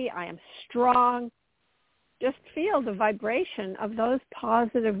healthy, I am strong. Just feel the vibration of those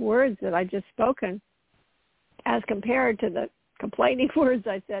positive words that I just spoken as compared to the complaining words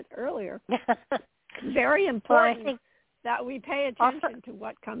I said earlier. Very important that we pay attention to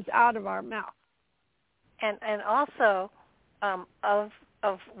what comes out of our mouth. And also of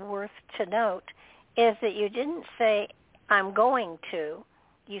worth to note is that you didn't say, I'm going to.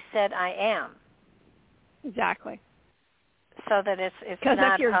 You said, I am. Exactly. So that it's because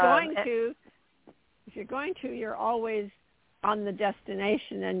not... if you're going to, you're always on the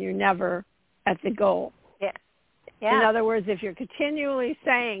destination and you're never at the goal. Yeah. In other words, if you're continually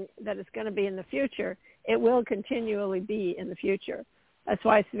saying that it's going to be in the future, it will continually be in the future. That's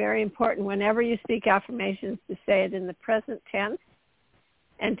why it's very important whenever you speak affirmations to say it in the present tense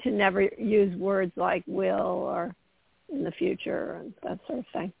and to never use words like will or in the future and that sort of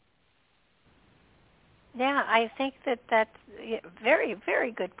thing. Yeah, I think that's very,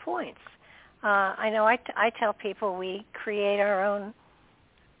 very good points. I know I tell people we create our own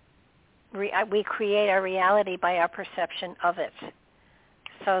we create our reality by our perception of it.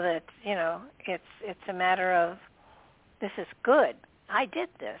 So that, it's a matter of, this is good. I did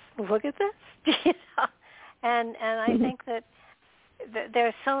this. Look at this. And I think that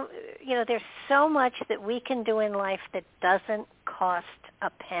there's so much that we can do in life that doesn't cost a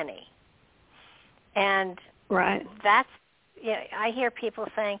penny. And right. That's, I hear people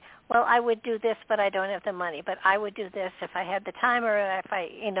saying, well, I would do this, but I don't have the money. But I would do this if I had the time, or if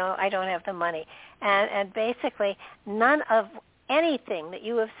I don't have the money. And basically, none of anything that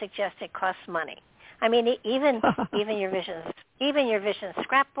you have suggested costs money. I mean, even your vision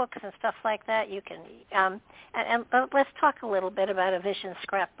scrapbooks and stuff like that. You can, and let's talk a little bit about a vision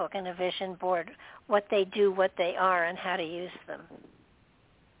scrapbook and a vision board, what they do, what they are, and how to use them.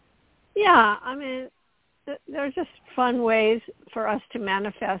 Yeah, I mean, they're just fun ways for us to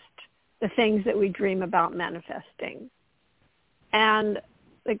manifest the things that we dream about manifesting. And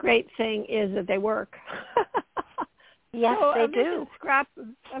the great thing is that they work. Yes, so they do.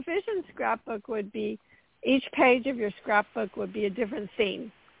 A vision scrapbook would be, each page of your scrapbook would be a different theme.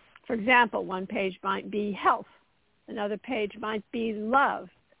 For example, one page might be health. Another page might be love.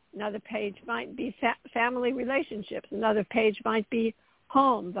 Another page might be family relationships. Another page might be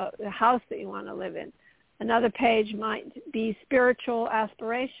home, the house that you want to live in. Another page might be spiritual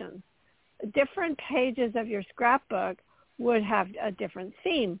aspirations. Different pages of your scrapbook would have a different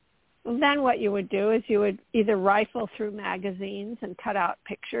theme. And then what you would do is you would either rifle through magazines and cut out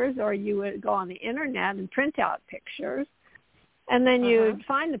pictures, or you would go on the internet and print out pictures. And then you would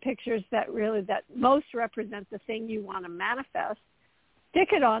find the pictures that most represent the thing you want to manifest, stick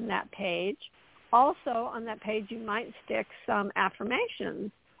it on that page. Also on that page you might stick some affirmations,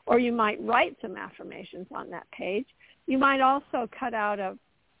 or you might write some affirmations on that page. You might also cut out a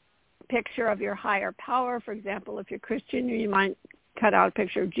picture of your higher power. For example, if you're Christian, you might cut out a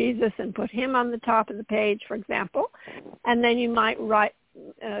picture of Jesus and put him on the top of the page, for example. And then you might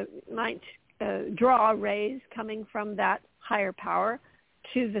draw rays coming from that higher power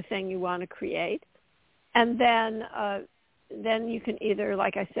to the thing you want to create. And then you can either,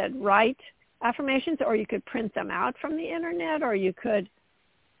 like I said, write affirmations, or you could print them out from the internet, or you could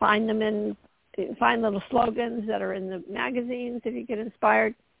find little slogans that are in the magazines if you get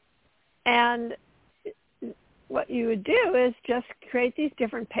inspired. And what you would do is just create these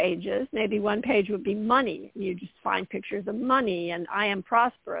different pages. Maybe one page would be money. You just find pictures of money and I am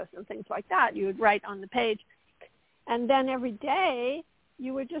prosperous and things like that. You would write on the page. And then every day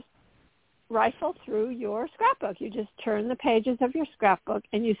you would just rifle through your scrapbook. You just turn the pages of your scrapbook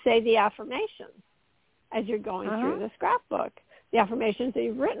and you say the affirmations as you're going through the scrapbook, the affirmations that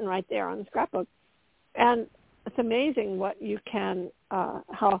you've written right there on the scrapbook. And it's amazing what you can,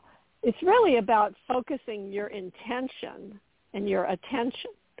 how it's really about focusing your intention and your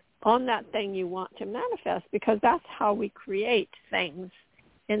attention on that thing you want to manifest, because that's how we create things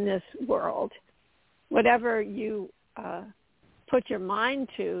in this world. Whatever you put your mind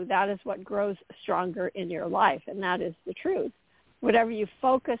to, that is what grows stronger in your life, and that is the truth. Whatever you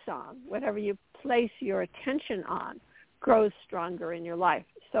focus on, whatever you place your attention on, grows stronger in your life.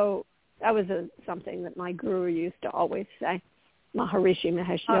 So that was something that my guru used to always say, Maharishi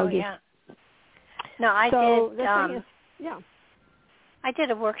Mahesh Yogi. Oh, yeah. No, I did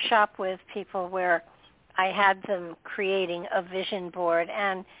a workshop with people where I had them creating a vision board,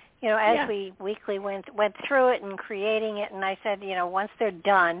 and as we weekly went through it and creating it, and I said, once they're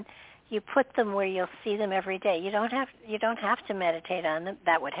done, you put them where you'll see them every day. You don't have to meditate on them.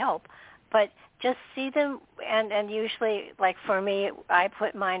 That would help, but just see them. And usually, like for me, I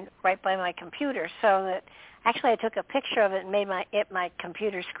put mine right by my computer, so that actually I took a picture of it and made my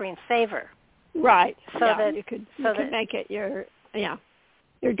computer screen saver. Right. So that you could make it your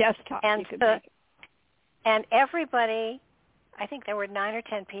desktop. And you could make it. And everybody, I think there were 9 or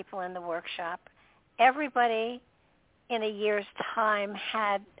 10 people in the workshop. Everybody in a year's time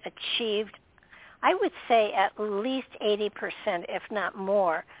had achieved, I would say, at least 80%, if not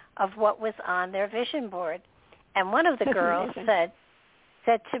more, of what was on their vision board. And one of the girls said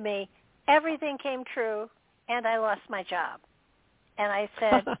to me, everything came true, and I lost my job. And I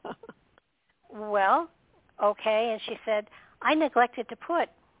said, well, okay. And she said, I neglected to put,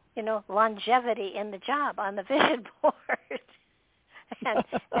 longevity in the job on the vision board. and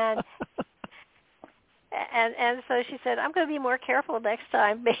so she said, I'm going to be more careful next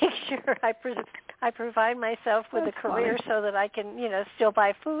time, make sure I provide myself with a career so that I can, still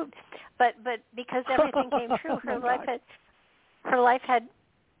buy food. But because everything came true, her life had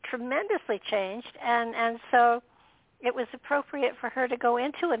tremendously changed, and so it was appropriate for her to go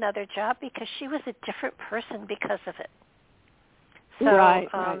into another job because she was a different person because of it. So, right.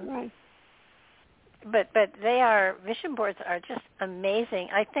 but vision boards are just amazing.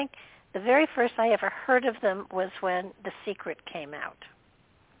 I think the very first I ever heard of them was when The Secret came out.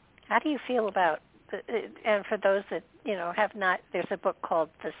 How do you feel about, and for those that, have not, there's a book called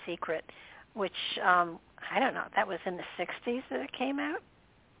The Secret, which, I don't know, that was in the 60s that it came out?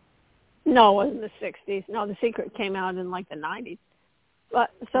 No, it wasn't the 60s. No, The Secret came out in like the 90s.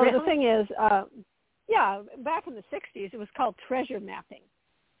 But so Really? the thing is, back in the 60s, it was called treasure mapping.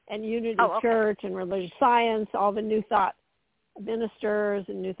 And Unity Church and religious science, all the New Thought ministers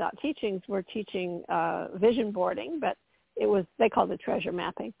and New Thought teachings were teaching vision boarding, but they called it treasure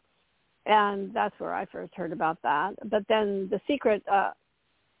mapping. And that's where I first heard about that. But then The Secret,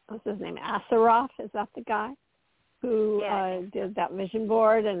 what's his name, Asaroff, is that the guy who did that vision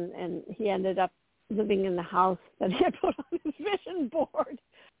board? And he ended up living in the house that he had put on his vision board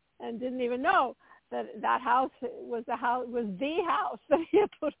and didn't even know that house was the house that he had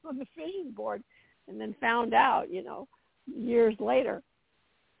put on the vision board, and then found out, years later,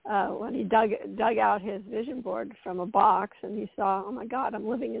 when he dug out his vision board from a box, and he saw, oh my God, I'm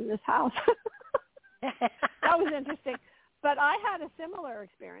living in this house. That was interesting. But I had a similar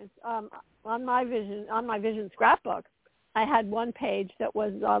experience on my vision scrapbook. I had one page that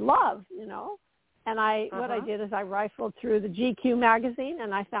was love, and what I did is I rifled through the GQ magazine,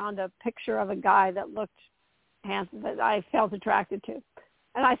 and I found a picture of a guy that looked handsome, that I felt attracted to,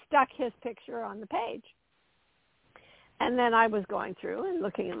 and I stuck his picture on the page. And then I was going through and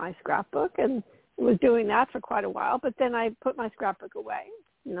looking at my scrapbook, and was doing that for quite a while. But then I put my scrapbook away,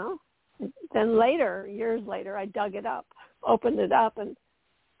 Then later, years later, I dug it up, opened it up, and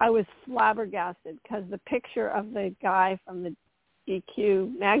I was flabbergasted because the picture of the guy from the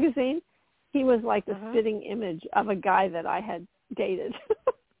GQ magazine, he was like the spitting image of a guy that I had dated.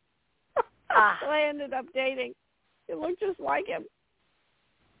 So I ended up dating. It looked just like him.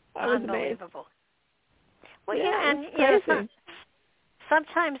 I was unbelievable. Amazed. Well, and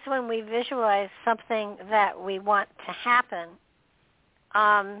sometimes when we visualize something that we want to happen,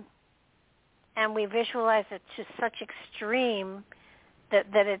 and we visualize it to such extreme that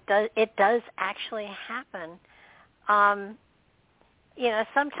it does actually happen.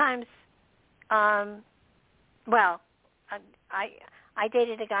 Sometimes. I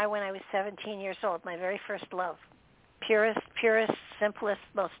dated a guy when I was 17 years old, my very first love. Purest, simplest,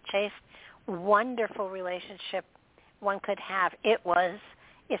 most chaste, wonderful relationship one could have. It's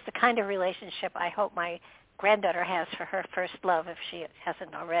the kind of relationship I hope my granddaughter has for her first love, if she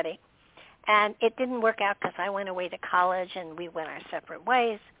hasn't already. And it didn't work out because I went away to college and we went our separate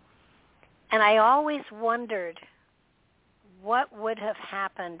ways. And I always wondered what would have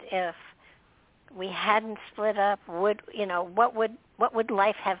happened if we hadn't split up. What would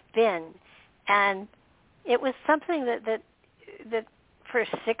life have been? And it was something that for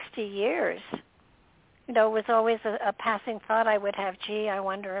 60 years, was always a passing thought I would have. Gee, I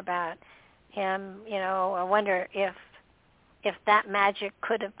wonder about him. I wonder if that magic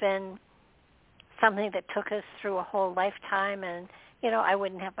could have been something that took us through a whole lifetime, and I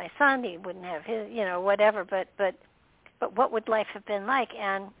wouldn't have my son, he wouldn't have his, whatever. But what would life have been like?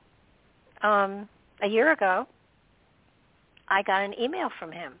 And a year ago, I got an email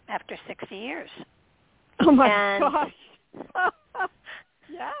from him after 60 years. Oh my gosh!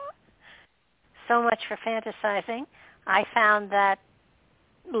 Yeah. So much for fantasizing. I found that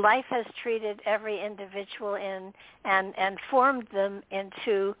life has treated every individual and formed them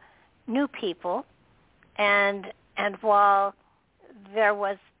into new people, and while there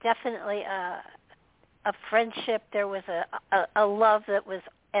was definitely a friendship, there was a love that was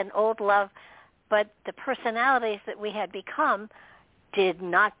an old love, but the personalities that we had become did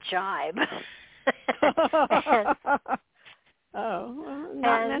not jibe.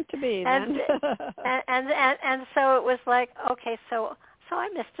 Not meant to be then. and so it was like, okay, so I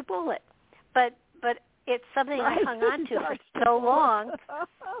missed a bullet, but it's something I hung on to for so long.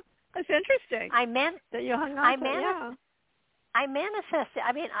 That's interesting. That you hung on to. I manifested.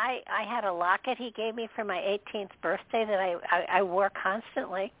 I mean, I had a locket he gave me for my 18th birthday that I wore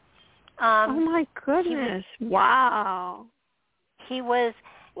constantly. Oh my goodness! Wow. He was,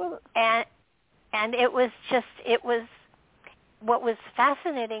 and it was what was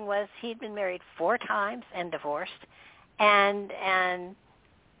fascinating was he'd been married 4 times and divorced, and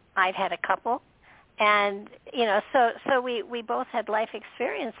I'd had a couple, and so we both had life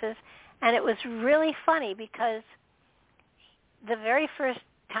experiences, and it was really funny because the very first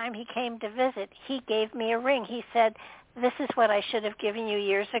time he came to visit, he gave me a ring. He said, "This is what I should have given you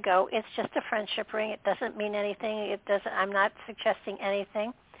years ago. It's just a friendship ring. It doesn't mean anything. I'm not suggesting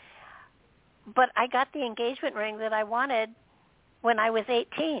anything." But I got the engagement ring that I wanted when I was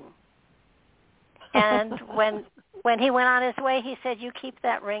 18. And when he went on his way, he said, "You keep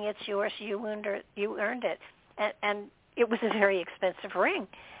that ring. It's yours. You earned it." And it was a very expensive ring.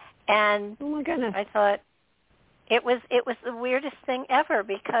 And oh my goodness. I thought it was the weirdest thing ever,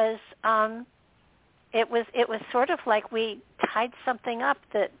 because it was sort of like we tied something up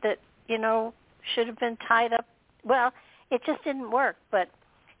that should have been tied up. Well, it just didn't work, but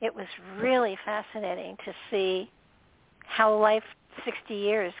it was really fascinating to see how life 60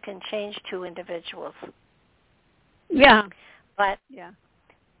 years can change two individuals. Yeah. But yeah.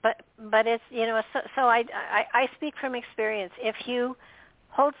 But it's so I speak from experience. If you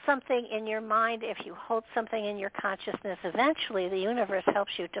hold something in your mind, if you hold something in your consciousness, eventually the universe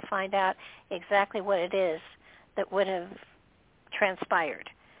helps you to find out exactly what it is that would have transpired.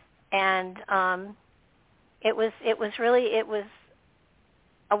 And it was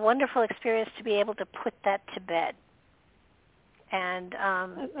a wonderful experience to be able to put that to bed. And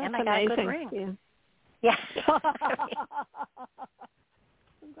and I got amazing. a good ring. Yeah. Yes. I'm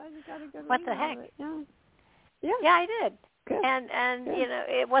glad you got a good What ring the heck? out of it. Yeah. Yeah, I did. Good. And Good.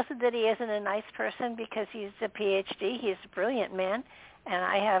 it wasn't that he isn't a nice person, because he's a PhD. He's a brilliant man, and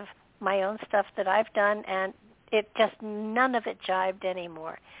I have my own stuff that I've done, and it just, none of it jibed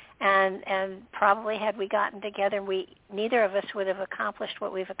anymore. And probably had we gotten together, neither of us would have accomplished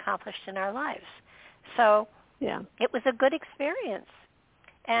what we've accomplished in our lives. So yeah, it was a good experience.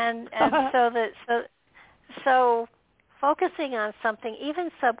 And so focusing on something, even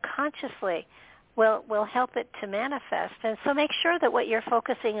subconsciously, will help it to manifest. And so make sure that what you're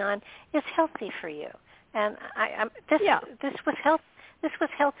focusing on is healthy for you. And this was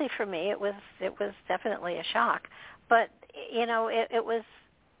healthy for me. It was definitely a shock, but it was.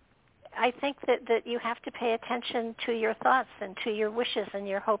 I think that you have to pay attention to your thoughts and to your wishes and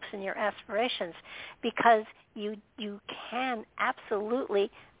your hopes and your aspirations, because you can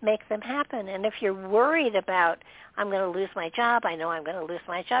absolutely make them happen. And if you're worried about, I'm going to lose my job, I know I'm going to lose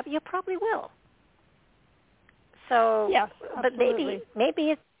my job, you probably will. So, yes, but maybe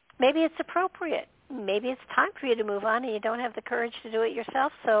it's appropriate. Maybe it's time for you to move on, and you don't have the courage to do it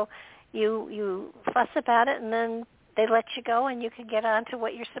yourself. So you fuss about it, and then they let you go, and you can get on to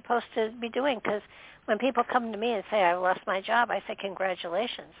what you're supposed to be doing. Because when people come to me and say, I lost my job, I say,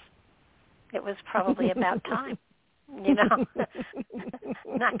 congratulations. It was probably about time. Not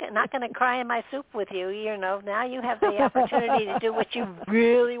going to cry in my soup with you. Now you have the opportunity to do what you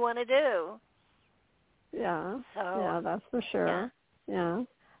really want to do. Yeah. So, yeah, that's for sure. Yeah.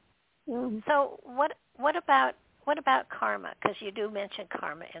 Yeah. So what about karma? Because you do mention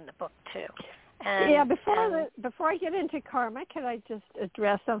karma in the book too. And, before I get into karma, can I just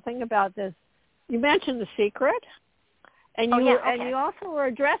address something about this? You mentioned The Secret, and you also were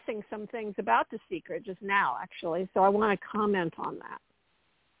addressing some things about The Secret just now, actually. So I want to comment on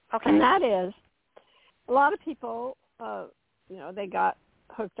that. Okay. And that is, a lot of people, they got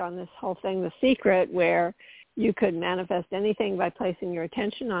hooked on this whole thing, The Secret, where you could manifest anything by placing your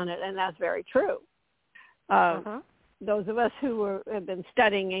attention on it, and that's very true. Those of us who have been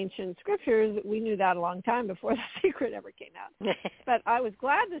studying ancient scriptures, we knew that a long time before The Secret ever came out. But I was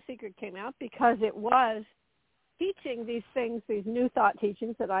glad The Secret came out, because it was teaching these things, these new thought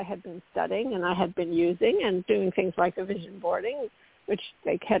teachings that I had been studying and I had been using, and doing things like the vision boarding, which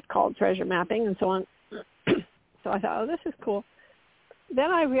they had called treasure mapping and so on. So I thought, this is cool. Then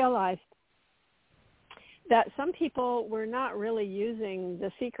I realized that some people were not really using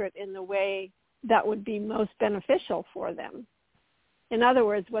The Secret in the way that would be most beneficial for them. In other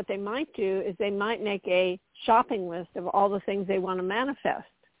words, what they might do is they might make a shopping list of all the things they want to manifest.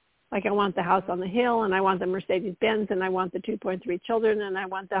 Like, I want the house on the hill, and I want the Mercedes-Benz, and I want the 2.3 children, and I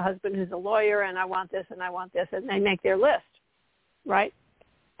want the husband who's a lawyer, and I want this, and I want this, and they make their list, right?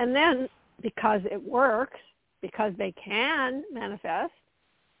 And then, because it works, because they can manifest,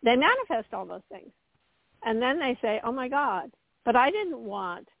 they manifest all those things. And then they say, oh my God, but I didn't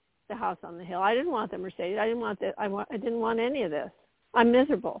want the house on the hill. I didn't want the Mercedes. I didn't want that. I didn't want any of this. I'm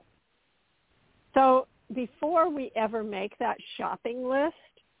miserable. So before we ever make that shopping list,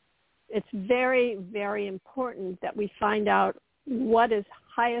 it's very, very important that we find out what is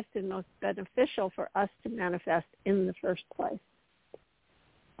highest and most beneficial for us to manifest in the first place.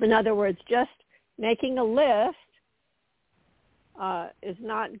 In other words, just making a list is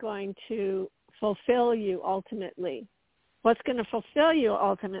not going to fulfill you ultimately. What's going to fulfill you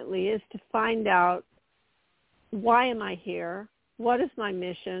ultimately is to find out, why am I here? What is my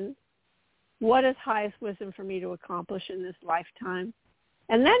mission? What is highest wisdom for me to accomplish in this lifetime?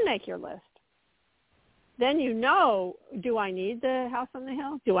 And then make your list. Then do I need the house on the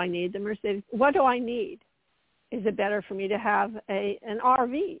hill? Do I need the Mercedes? What do I need? Is it better for me to have an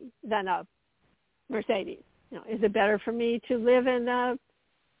RV than a Mercedes. Is it better for me to live in a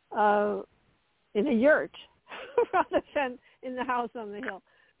yurt rather than in the house on the hill?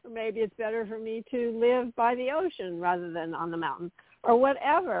 Or maybe it's better for me to live by the ocean rather than on the mountain, or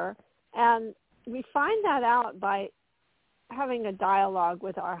whatever. And we find that out by having a dialogue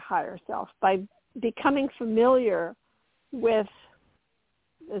with our higher self, by becoming familiar with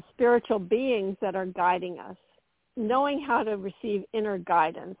the spiritual beings that are guiding us. Knowing how to receive inner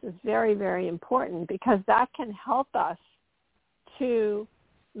guidance is very, very important, because that can help us to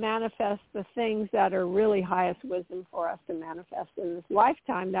manifest the things that are really highest wisdom for us to manifest in this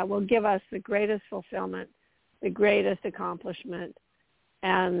lifetime, that will give us the greatest fulfillment, the greatest accomplishment,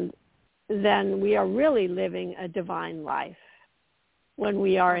 and then we are really living a divine life when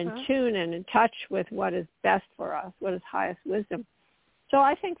we are in tune and in touch with what is best for us, what is highest wisdom. So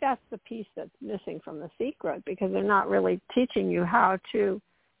I think that's the piece that's missing from The Secret, because they're not really teaching you how to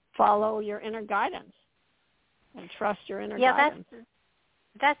follow your inner guidance and trust your inner guidance.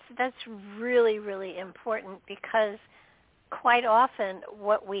 That's really, really important, because quite often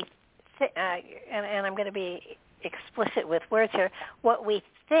what we and I'm going to be explicit with words here, what we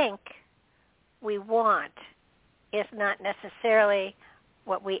think we want is not necessarily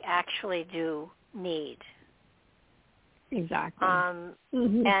what we actually do need. Exactly.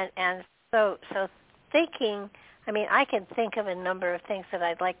 And so thinking, I mean, I can think of a number of things that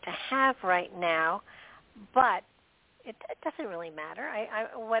I'd like to have right now, but it doesn't really matter.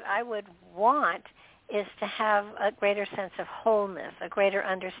 What I would want is to have a greater sense of wholeness, a greater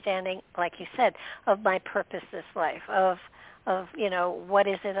understanding, like you said, of my purpose this life, of what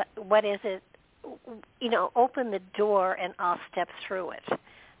is it, open the door and I'll step through it.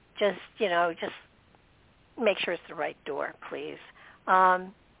 Just make sure it's the right door, please.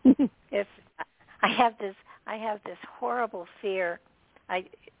 If I have this horrible fear.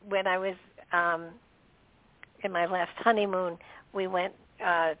 When I was in my last honeymoon, we went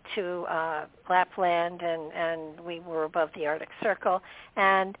to Lapland, and we were above the Arctic Circle,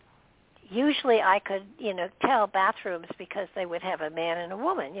 and usually I could, tell bathrooms because they would have a man and a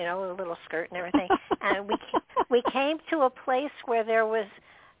woman, a little skirt and everything. And we came to a place where there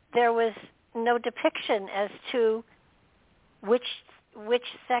was no depiction as to which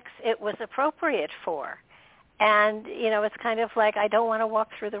sex it was appropriate for. And, it's kind of like, I don't want to walk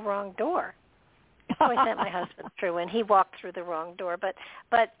through the wrong door. So I sent my husband through, and he walked through the wrong door. But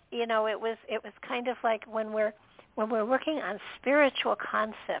it was kind of like when we're working on spiritual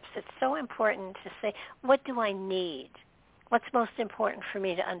concepts, it's so important to say, what do I need? What's most important for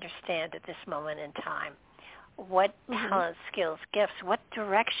me to understand at this moment in time? What talents, skills, gifts, what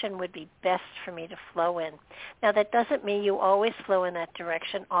direction would be best for me to flow in? Now, that doesn't mean you always flow in that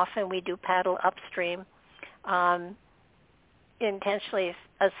direction. Often we do paddle upstream, intentionally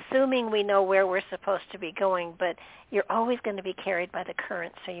assuming we know where we're supposed to be going, but you're always going to be carried by the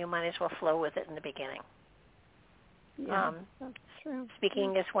current, so you might as well flow with it in the beginning. Yeah, that's true.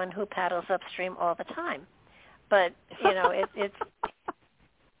 Speaking as one who paddles upstream all the time. But, it's...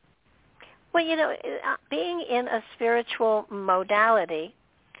 Well, being in a spiritual modality,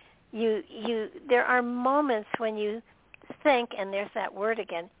 there are moments when you think, and there's that word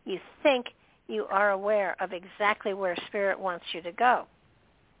again, you think you are aware of exactly where Spirit wants you to go.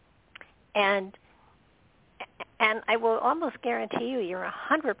 And I will almost guarantee you're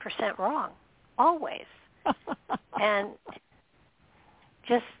 100% wrong, always. And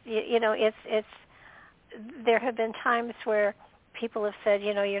just, it's there have been times where people have said,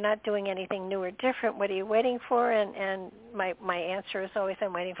 you're not doing anything new or different. What are you waiting for? And my answer is always,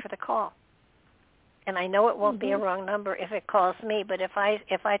 I'm waiting for the call. And I know it won't be a wrong number if it calls me, but if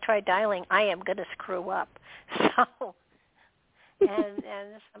I try dialing, I am going to screw up. So, and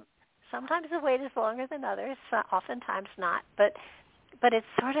sometimes the wait is longer than others. Oftentimes not. But it's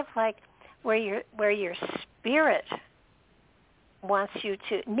sort of like where your spirit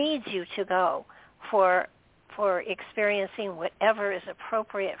needs you to go for experiencing whatever is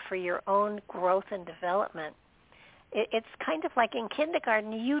appropriate for your own growth and development. It's kind of like in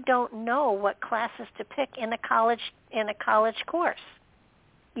kindergarten, you don't know what classes to pick in a college course.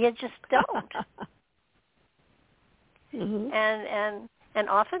 You just don't. And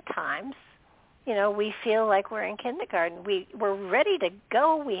oftentimes, we feel like we're in kindergarten. We're ready to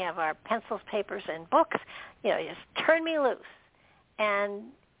go. We have our pencils, papers, and books. Just turn me loose, and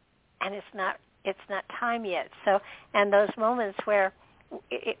it's not time yet. So, and those moments where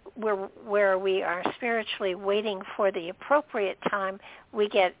we are spiritually waiting for the appropriate time, we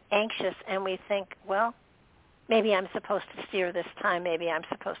get anxious and we think, well, maybe I'm supposed to steer this time. Maybe I'm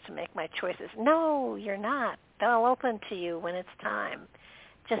supposed to make my choices. No, you're not. They'll open to you when it's time.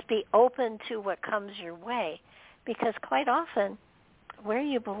 just be open to what comes your way, because quite often where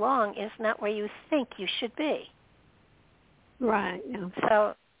you belong is not where you think you should be. Right. Yeah.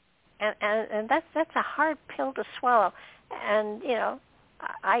 So, and that's a hard pill to swallow, and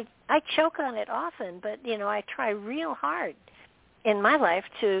I choke on it often, but I try real hard in my life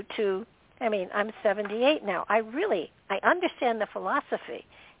to I mean, I'm 78 now. I understand the philosophy.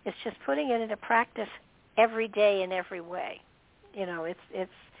 It's just putting it into practice every day in every way.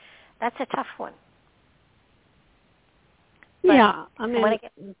 That's a tough one. But yeah, I mean,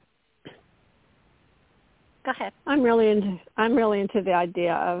 go ahead. I'm really into the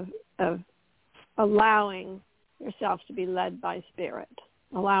idea of allowing yourself to be led by Spirit,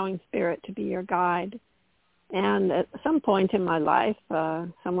 allowing Spirit to be your guide. And at some point in my life,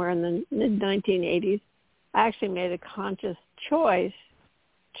 somewhere in the mid-1980s, I actually made a conscious choice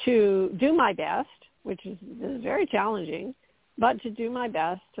to do my best, which is very challenging, but to do my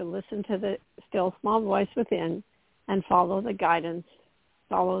best to listen to the still small voice within and follow the guidance,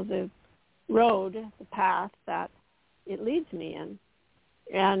 follow the road, the path that it leads me in.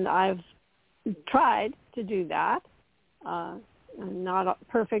 And I've tried to do that. I'm not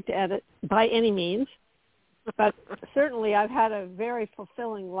perfect at it by any means, but certainly I've had a very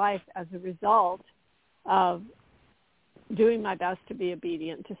fulfilling life as a result of doing my best to be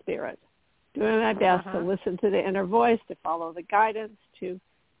obedient to Spirit, doing my best to listen to the inner voice, to follow the guidance, to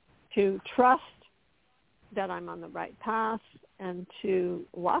trust that I'm on the right path, and to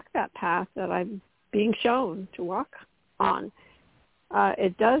walk that path that I'm being shown to walk on.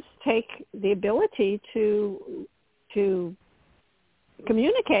 It does take the ability to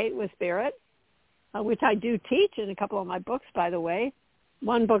communicate with Spirit, which I do teach in a couple of my books, by the way.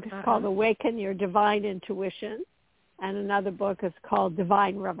 One book is called Awaken Your Divine Intuition, and another book is called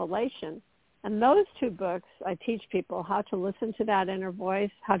Divine Revelation. And those two books, I teach people how to listen to that inner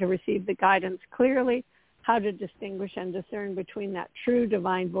voice, how to receive the guidance clearly, how to distinguish and discern between that true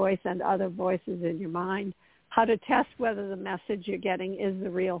divine voice and other voices in your mind, how to test whether the message you're getting is the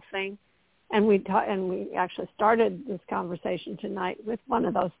real thing. And we actually started this conversation tonight with one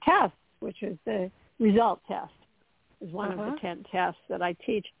of those tests, which is the result test, is one of the 10 tests that I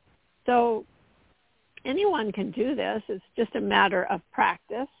teach. So anyone can do this. It's just a matter of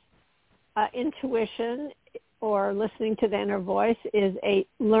practice. Intuition or listening to the inner voice is a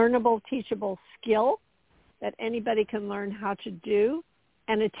learnable, teachable skill that anybody can learn how to do,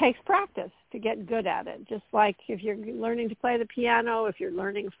 and it takes practice to get good at it. Just like if you're learning to play the piano, if you're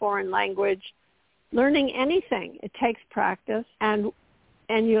learning a foreign language, learning anything, it takes practice. And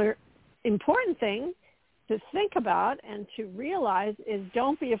your important thing to think about and to realize is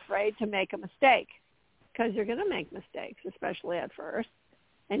don't be afraid to make a mistake, because you're going to make mistakes, especially at first.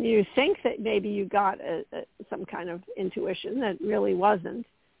 And you think that maybe you got some kind of intuition that really wasn't.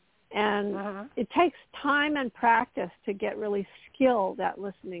 And it takes time and practice to get really skilled at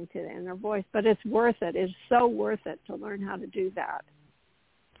listening to the inner voice, but it's worth it. It's so worth it to learn how to do that.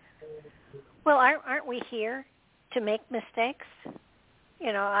 Well, aren't we here to make mistakes?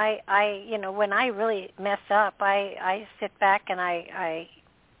 When I really mess up, I sit back and I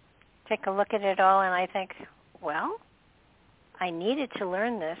take a look at it all, and I think, well, I needed to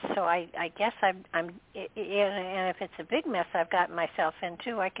learn this, so I guess I'm and if it's a big mess I've gotten myself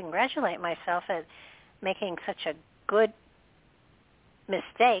into, I congratulate myself at making such a good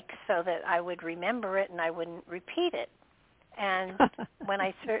mistake so that I would remember it and I wouldn't repeat it. And when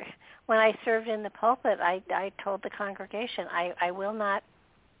I served in the pulpit, I told the congregation, I will not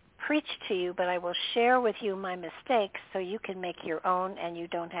preach to you, but I will share with you my mistakes so you can make your own and you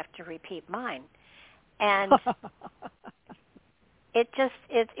don't have to repeat mine. And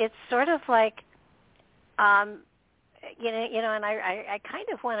it's sort of like, and I kind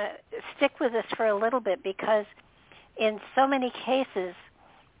of want to stick with this for a little bit, because in so many cases,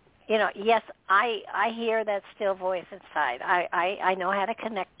 yes, I hear that still voice inside. I know how to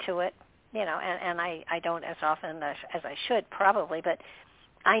connect to it, and I don't as often as I should probably, but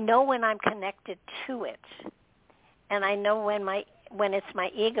I know when I'm connected to it, and I know when it's my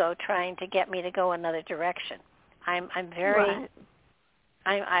ego trying to get me to go another direction. I'm very. Right.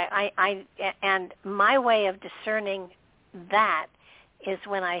 And my way of discerning that is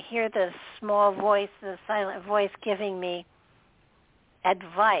when I hear the small voice, the silent voice giving me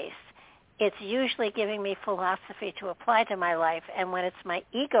advice. It's usually giving me philosophy to apply to my life. And when it's my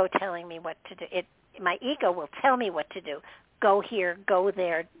ego telling me what to do, my ego will tell me what to do. Go here, go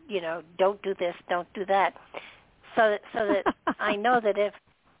there, don't do this, don't do that. So that I know that if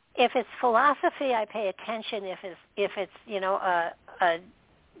it's philosophy, I pay attention. If it's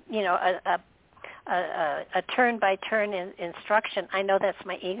a turn-by-turn instruction, I know that's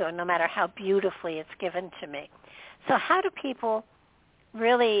my ego, no matter how beautifully it's given to me. So how do people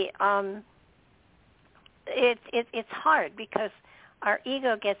really? It's hard because our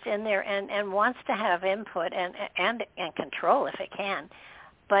ego gets in there and wants to have input and control if it can,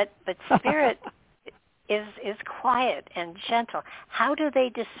 but spirit is quiet and gentle. How do they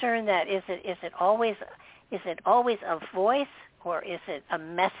discern that? Is it always a voice, or is it a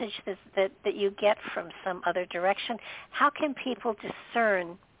message that you get from some other direction? How can people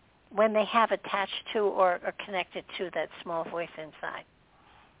discern when they have attached to or connected to that small voice inside?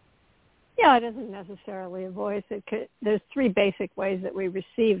 Yeah, it isn't necessarily a voice. There's three basic ways that we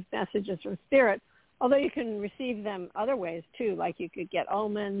receive messages from spirit, although you can receive them other ways too, like you could get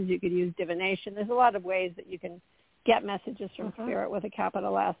omens, you could use divination. There's a lot of ways that you can get messages from spirit with a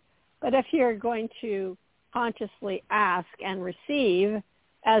capital S. But if you're going to consciously ask and receive,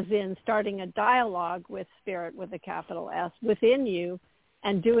 as in starting a dialogue with spirit with a capital S within you,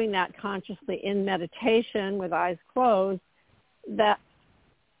 and doing that consciously in meditation with eyes closed, that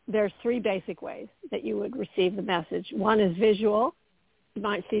there's three basic ways that you would receive the message. One is visual. You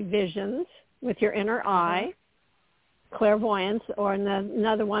might see visions with your inner eye, clairvoyance, or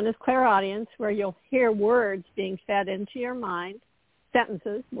another one is clairaudience, where you'll hear words being fed into your mind,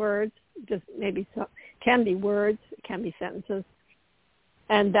 sentences, words, just maybe can be words, it can be sentences,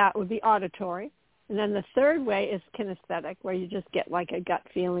 and that would be auditory. And then the third way is kinesthetic, where you just get like a gut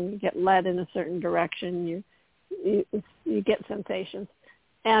feeling, you get led in a certain direction, you get sensations.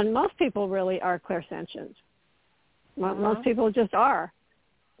 And most people really are clairsentient. Most people just are,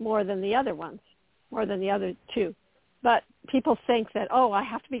 more than the other ones, more than the other two. But people think that, I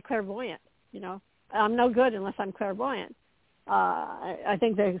have to be clairvoyant. I'm no good unless I'm clairvoyant. I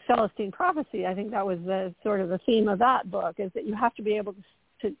think the Celestine Prophecy, I think that was the sort of the theme of that book, is that you have to be able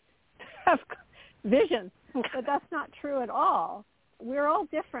to have vision. But that's not true at all. We're all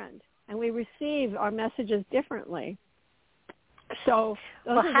different, and we receive our messages differently. So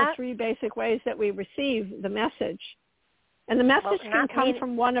those are the three basic ways that we receive the message. And the message can come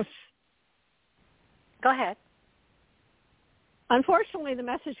from one of... Go ahead. Unfortunately, the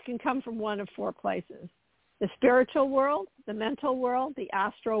message can come from one of four places: the spiritual world, the mental world, the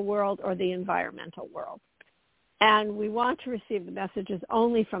astral world, or the environmental world. And we want to receive the messages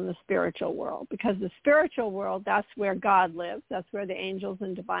only from the spiritual world, because the spiritual world, that's where God lives. That's where the angels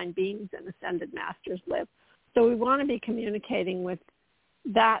and divine beings and ascended masters live. So we want to be communicating with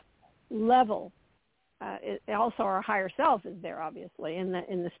that level. Also, our higher self is there, obviously, in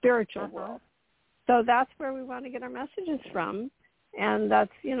the spiritual world. So that's where we want to get our messages from. And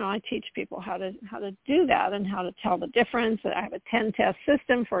that's, I teach people how to do that and how to tell the difference. I have a 10-test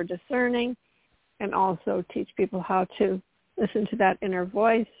system for discerning, and also teach people how to listen to that inner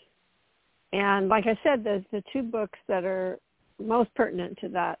voice. And like I said, the two books that are most pertinent to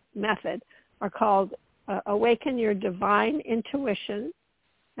that method are called Awaken Your Divine Intuition,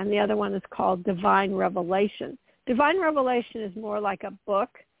 and the other one is called Divine Revelation. Divine Revelation is more like a book,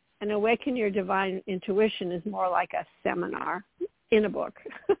 and Awaken Your Divine Intuition is more like a seminar in a book.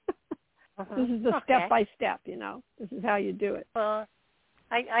 This is the step-by-step, This is how you do it. Well,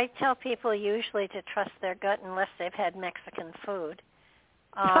 I tell people usually to trust their gut unless they've had Mexican food.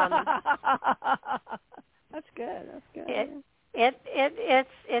 That's good.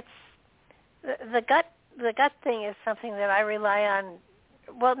 It's the gut. The gut thing is something that I rely on.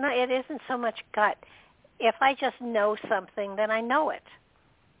 Well, no, it isn't so much gut. If I just know something, then I know it.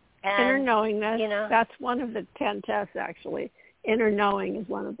 And, inner knowingness, that's one of the 10 tests, actually. Inner knowing is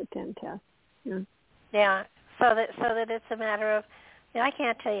one of the 10 tests. Yeah. So that it's a matter of, I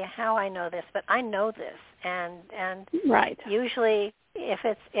can't tell you how I know this, but I know this, and right. Usually, if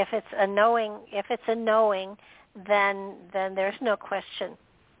it's a knowing, then there's no question.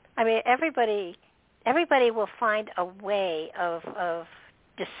 I mean, everybody will find a way of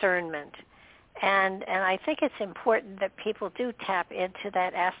discernment, and I think it's important that people do tap into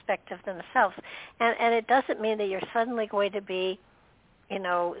that aspect of themselves. And it doesn't mean that you're suddenly going to be,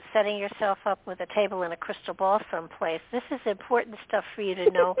 setting yourself up with a table and a crystal ball someplace. This is important stuff for you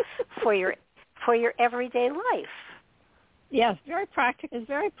to know for your everyday life. Yes, very practical. It's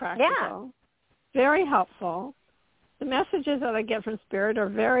very practical. Yeah. Very helpful. The messages that I get from Spirit are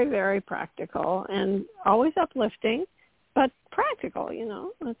very, very practical and always uplifting, but practical,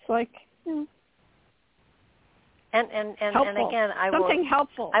 It's like, And helpful. And again, something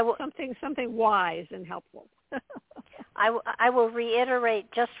helpful. Something wise and helpful. I will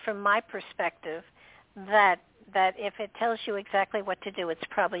reiterate, just from my perspective, that if it tells you exactly what to do, it's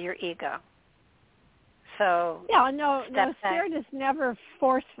probably your ego. So no, Spirit is never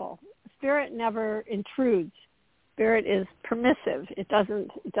forceful. spirit never intrudes. Spirit is permissive. It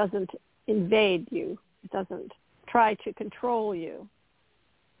doesn't invade you. It doesn't try to control you.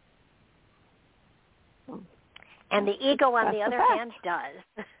 And the ego, on the other hand,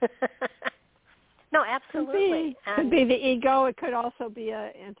 does. No, absolutely. Could be the ego. It could also be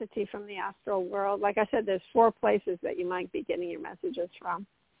an entity from the astral world. Like I said, there's 4 places that you might be getting your messages from.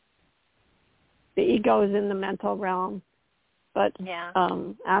 The ego is in the mental realm, but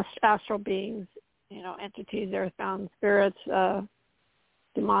astral beings, entities, earthbound spirits,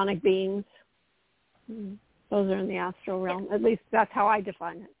 demonic beings, those are in the astral realm. At least that's how I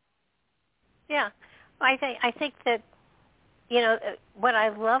define it. Yeah, I think that, what I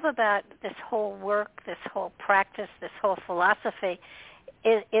love about this whole work, this whole practice, this whole philosophy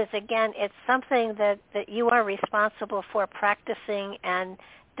is again, it's something that you are responsible for practicing and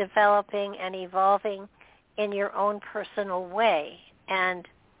developing and evolving in your own personal way. And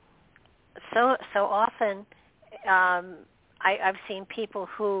so often I've seen people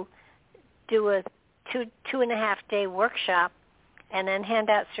who do a 2.5 day workshop and then hand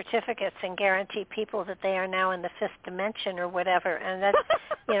out certificates and guarantee people that they are now in the 5th dimension or whatever. And that's,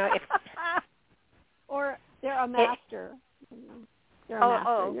 if... Or they're a master. They're a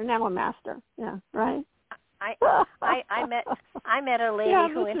master. You're now a master. Yeah, right? I met a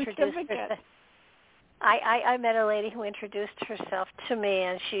lady who introduced herself. I met a lady who introduced herself to me,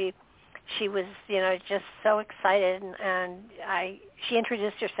 and she was, just so excited, and she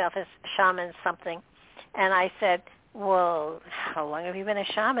introduced herself as shaman something, and I said, well, how long have you been a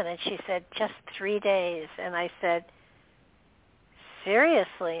shaman? And she said, just 3 days. And I said,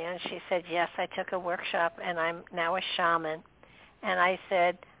 seriously? And she said, yes, I took a workshop, and I'm now a shaman. And I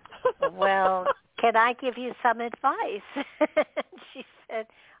said, well, can I give you some advice? And she said,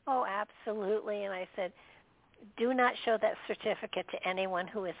 oh, absolutely. And I said, do not show that certificate to anyone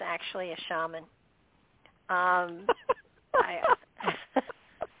who is actually a shaman.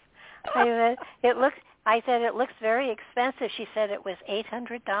 I said, it looks very expensive. She said it was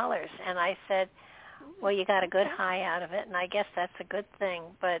 $800. And I said, well, you got a good high out of it, and I guess that's a good thing.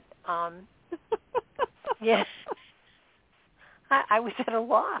 But, yes, I was at a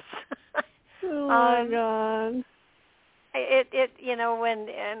loss. Oh, my God.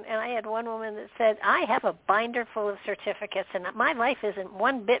 And I had one woman that said, I have a binder full of certificates, and my life isn't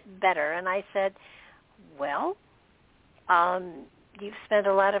one bit better. And I said, well, you've spent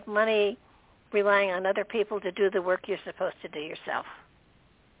a lot of money relying on other people to do the work you're supposed to do yourself.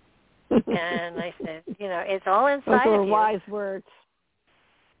 And I said, it's all inside Those of you. Wise words.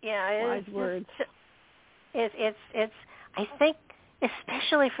 Yeah, wise words. It's. I think,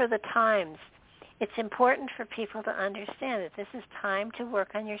 especially for the times, it's important for people to understand that this is time to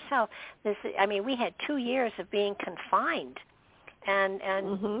work on yourself. We had 2 years of being confined. And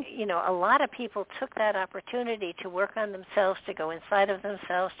a lot of people took that opportunity to work on themselves, to go inside of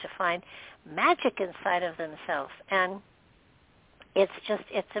themselves, to find magic inside of themselves. And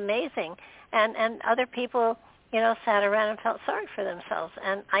it's amazing. And other people, sat around and felt sorry for themselves.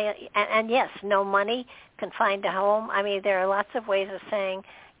 And yes, no money, confined to home. There are lots of ways of saying,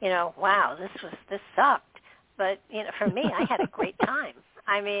 wow, this sucked. But, for me, I had a great time.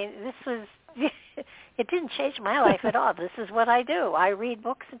 This was... It didn't change my life at all. This is what I do. I read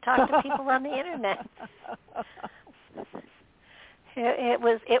books and talk to people on the internet. It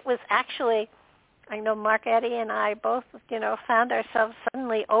was actually, I know Mark Eddy and I both, found ourselves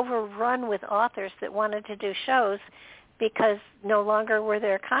suddenly overrun with authors that wanted to do shows because no longer were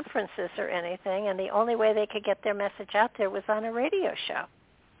there conferences or anything, and the only way they could get their message out there was on a radio show.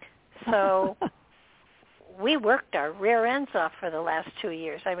 So we worked our rear ends off for the last 2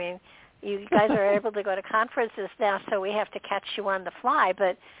 years. You guys are able to go to conferences now, so we have to catch you on the fly.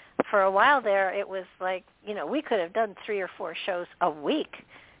 But for a while there, it was like, we could have done 3 or 4 shows a week,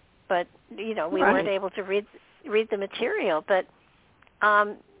 but we weren't able to read the material. But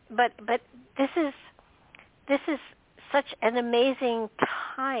this is such an amazing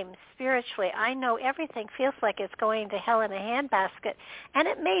time spiritually. I know everything feels like it's going to hell in a handbasket, and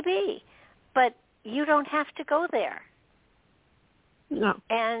it may be, but you don't have to go there. No.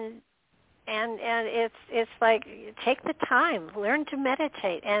 And it's like, take the time, learn to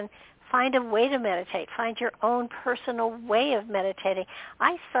meditate, and find a way to meditate. Find your own personal way of meditating.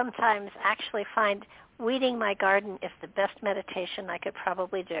 I sometimes actually find weeding my garden is the best meditation I could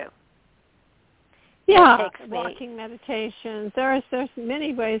probably do. Yeah, walking meditations. There's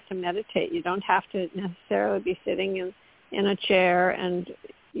many ways to meditate. You don't have to necessarily be sitting in a chair and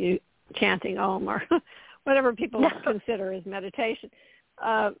you chanting Om or whatever people consider as meditation.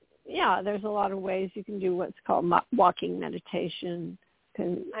 There's a lot of ways you can do what's called walking meditation.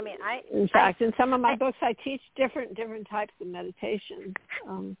 In fact, in some of my books, I teach different types of meditation.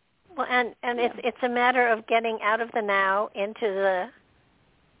 Well, and it's a matter of getting out of the now into the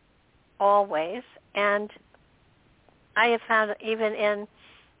always. And I have found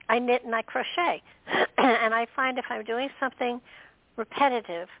I knit and I crochet, and I find if I'm doing something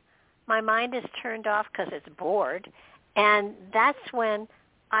repetitive, my mind is turned off because it's bored, and that's when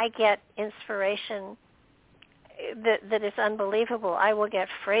I get inspiration that is unbelievable. I will get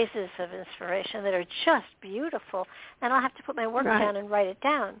phrases of inspiration that are just beautiful, and I'll have to put my work down and write it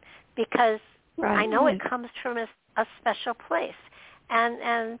down because I know it comes from a special place.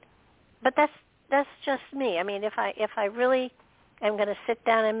 But that's just me. I mean, if I really am going to sit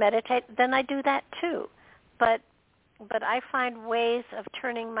down and meditate, then I do that too. But I find ways of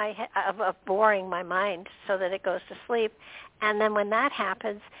turning of boring my mind so that it goes to sleep. And then when that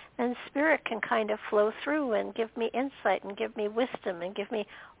happens, then spirit can kind of flow through and give me insight and give me wisdom and give me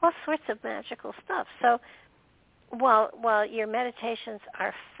all sorts of magical stuff. So while your meditations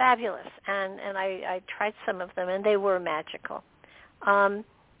are fabulous, and I tried some of them, and they were magical,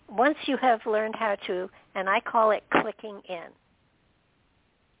 once you have learned how to, and I call it clicking in.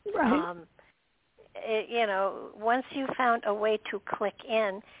 Right. Once you found a way to click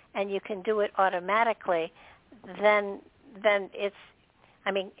in and you can do it automatically, then it's,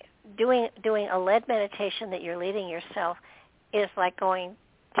 doing a lead meditation that you're leading yourself is like going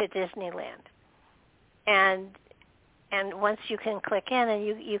to Disneyland. And once you can click in and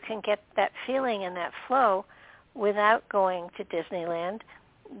you can get that feeling and that flow without going to Disneyland,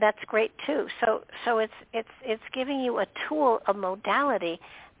 that's great too. So it's giving you a tool, a modality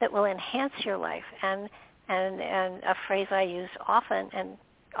that will enhance your life. And a phrase I use often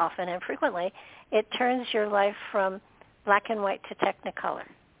and frequently, it turns your life from black and white to Technicolor.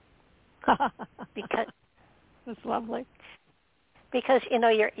 Because that's lovely. Because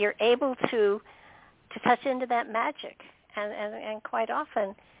you're able to touch into that magic, and quite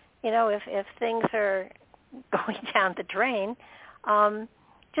often, if things are going down the drain,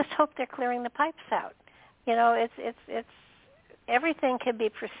 just hope they're clearing the pipes out. It's everything can be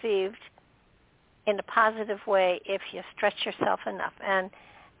perceived in a positive way if you stretch yourself enough. And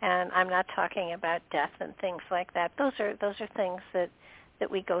I'm not talking about death and things like that. Those are things that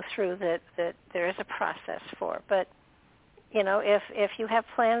we go through that there is a process for. But if you have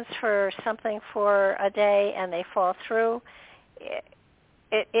plans for something for a day and they fall through,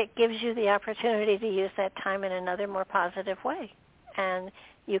 it gives you the opportunity to use that time in another more positive way. And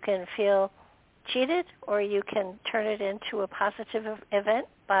you can feel cheated, or you can turn it into a positive event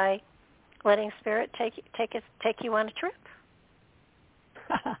by letting Spirit take you on a trip.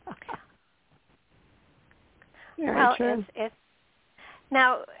 Very true.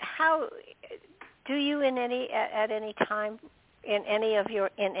 Now, how do you at any time in any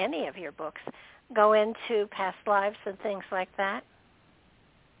of your books go into past lives and things like that?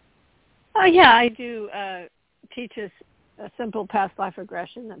 Oh yeah, I do teach a simple past life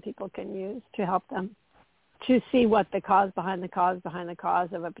regression that people can use to help them to see what the cause behind the cause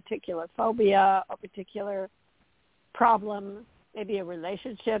of a particular phobia, a particular problem, maybe a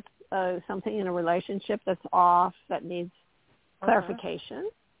relationship, something in a relationship that's off, that needs clarification,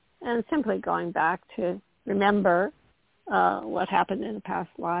 and simply going back to remember what happened in a past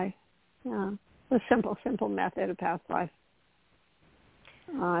life. Yeah, the simple method of past life.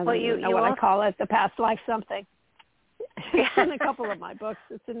 I don't know what I call it, the past life something. It's in a couple of my books.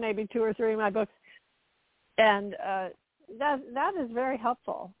 It's in maybe 2 or 3 of my books. And that is very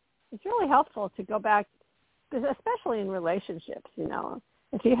helpful. It's really helpful to go back, especially in relationships,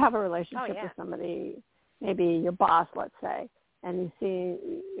 If you have a relationship with somebody, maybe your boss, let's say, and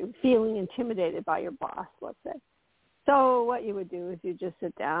you're feeling intimidated by your boss, let's say. So what you would do is you just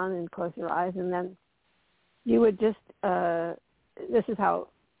sit down and close your eyes, and then you would just, this is how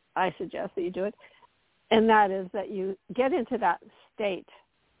I suggest that you do it, and that is that you get into that state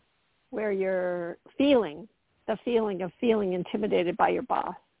where you're feeling the feeling of feeling intimidated by your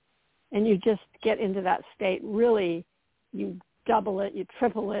boss. And you just get into that state. Really, you double it, you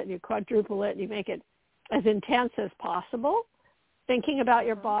triple it, you quadruple it, you make it as intense as possible, thinking about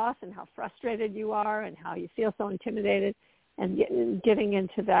your boss and how frustrated you are and how you feel so intimidated, and getting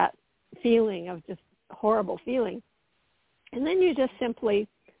into that feeling of just horrible feeling. And then you just simply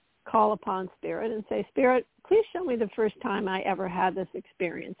call upon Spirit and say, Spirit, please show me the first time I ever had this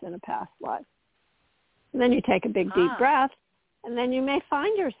experience in a past life. And then you take a big, deep breath, and then you may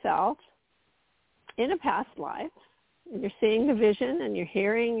find yourself in a past life, and you're seeing the vision, and you're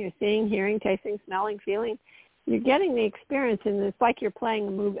seeing, hearing, tasting, smelling, feeling. You're getting the experience, and it's like you're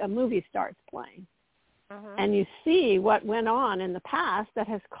playing a movie starts playing. and you see what went on in the past that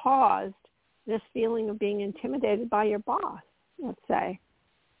has caused this feeling of being intimidated by your boss, let's say.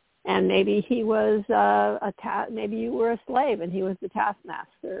 And maybe he was maybe you were a slave and he was the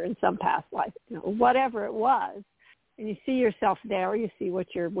taskmaster in some past life, whatever it was. And you see yourself there. You see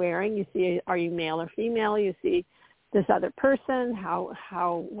what you're wearing. You see, are you male or female? You see this other person.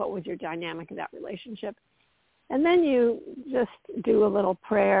 What was your dynamic of that relationship? And then you just do a little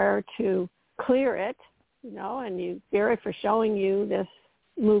prayer to clear it, and you fear it for showing you this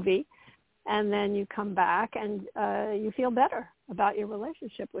movie. And then you come back and you feel better about your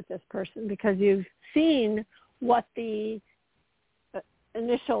relationship with this person because you've seen what the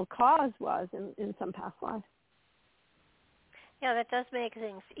initial cause was in some past life. Yeah, that does make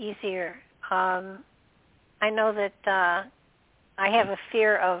things easier. I know that I have a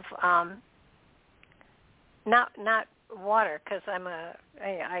fear of not water because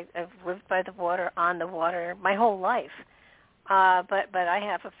I've lived by the water, on the water my whole life. But I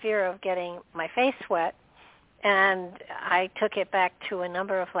have a fear of getting my face wet, and I took it back to a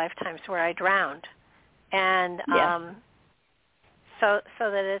number of lifetimes where I drowned, and so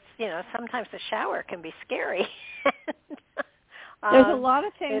that it's sometimes the shower can be scary. There's a lot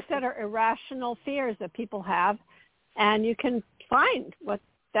of things that are irrational fears that people have, and you can find what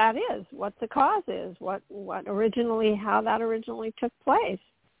that is, what the cause is, how that originally took place,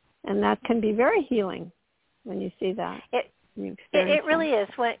 and that can be very healing when you see that. It really is.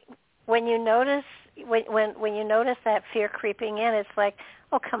 When you notice when you notice that fear creeping in, it's like,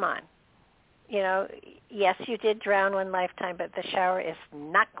 oh, come on. Yes, you did drown one lifetime, but the shower is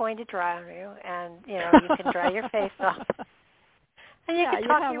not going to drown you, and you can dry your face off. And you can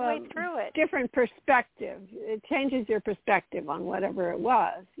talk your way through it. Different perspective. It changes your perspective on whatever it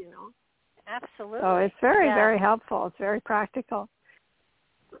was, Absolutely. So it's very, very helpful. It's very practical.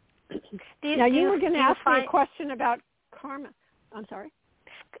 You were going to ask me a question about karma. I'm sorry?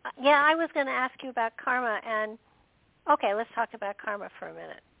 Yeah, I was going to ask you about karma, and okay, let's talk about karma for a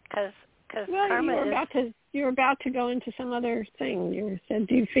minute, because karma you were about to go into some other thing. You said,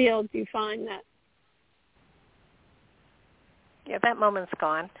 do you find that? Yeah, that moment's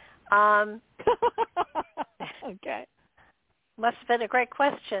gone. Okay. Must have been a great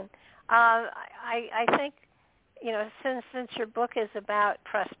question. I think, since your book is about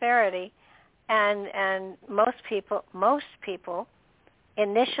prosperity, and most people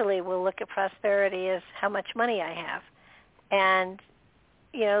initially will look at prosperity as how much money I have. And,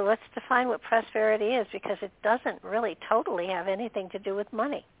 let's define what prosperity is, because it doesn't really totally have anything to do with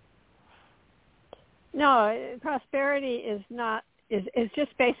money. No, prosperity is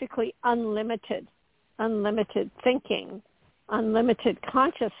just basically unlimited thinking, unlimited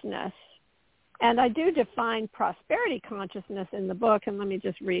consciousness. And I do define prosperity consciousness in the book, and let me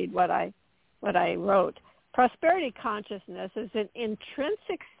just read what I wrote. Prosperity consciousness is an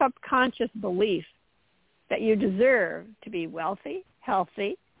intrinsic subconscious belief that you deserve to be wealthy,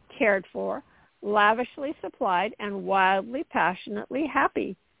 healthy, cared for, lavishly supplied, and wildly, passionately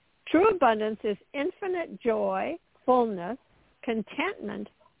happy. True abundance is infinite joy, fullness, contentment,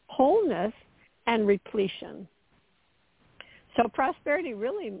 wholeness, and repletion. So prosperity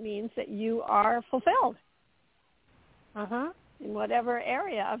really means that you are fulfilled. In whatever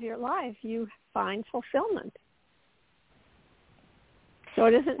area of your life you find fulfillment. So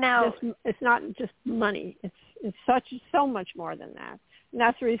it isn't it's not just money. It's so much more than that. And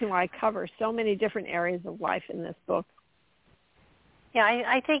that's the reason why I cover so many different areas of life in this book. Yeah,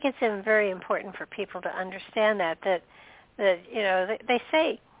 I think it's very important for people to understand that they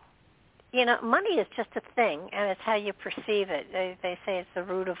say, money is just a thing, and it's how you perceive it. They say it's the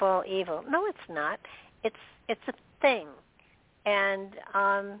root of all evil. No, it's not. It's a thing, and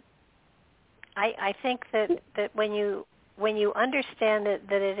I think that when you understand that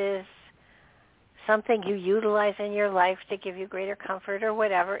it is something you utilize in your life to give you greater comfort or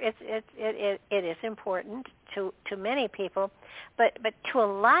whatever, it is important to many people, but to a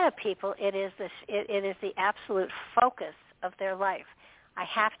lot of people it is the absolute focus of their life. I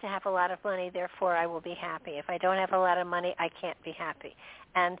have to have a lot of money, therefore I will be happy. If I don't have a lot of money, I can't be happy.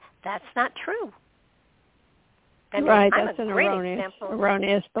 And that's not true. Right, that's an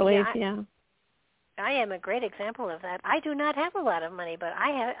erroneous belief, yeah. I am a great example of that. I do not have a lot of money, but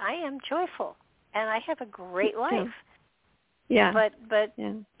I am joyful, and I have a great life. Yeah. But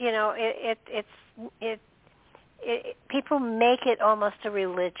people make it almost a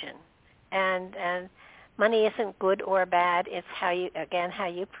religion, and money isn't good or bad. It's how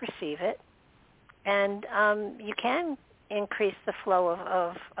you perceive it, and you can increase the flow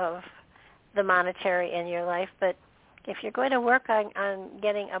of the monetary in your life, but if you're going to work on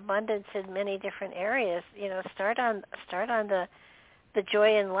getting abundance in many different areas, start on the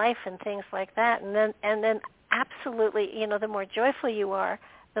joy in life and things like that, and then absolutely, the more joyful you are,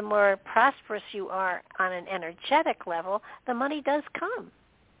 the more prosperous you are on an energetic level, the money does come.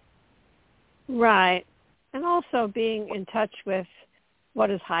 Right. And also being in touch with what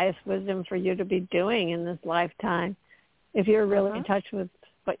is highest wisdom for you to be doing in this lifetime. If you're really in touch with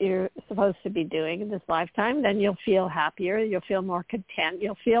what you're supposed to be doing in this lifetime, then you'll feel happier, you'll feel more content,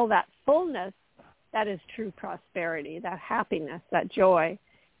 you'll feel that fullness that is true prosperity, that happiness, that joy.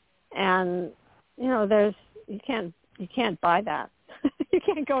 And, you can't buy that. You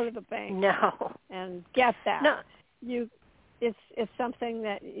can't go to the bank and get that. No. It's something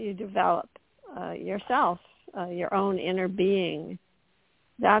that you develop yourself, your own inner being.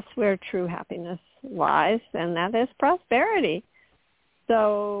 That's where true happiness lies, and that is prosperity.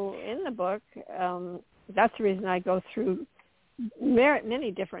 So in the book, that's the reason I go through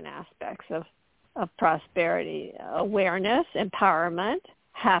many different aspects of prosperity: awareness, empowerment,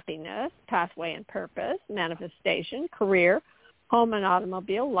 happiness, pathway and purpose, manifestation, career, home and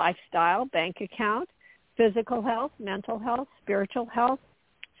automobile, lifestyle, bank account, physical health, mental health, spiritual health,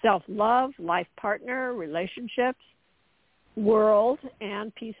 self-love, life partner, relationships, world,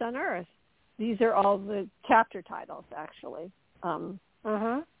 and peace on earth. These are all the chapter titles, actually. Those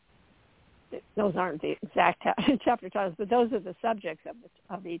aren't the exact chapter titles, but those are the subjects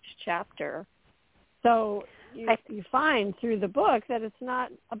of each chapter. So you find through the book that it's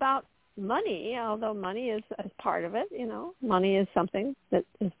not about money, although money is part of it. Money is something that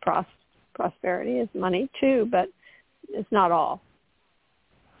is prosperity is money too, but it's not all.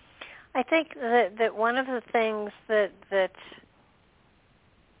 I think that one of the things that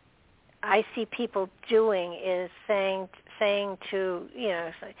I see people doing is saying to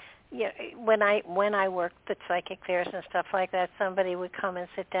when I worked at psychic fairs and stuff like that, somebody would come and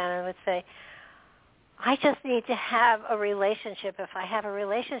sit down and would say, I just need to have a relationship. If I have a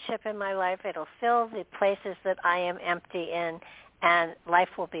relationship in my life, it'll fill the places that I am empty in, and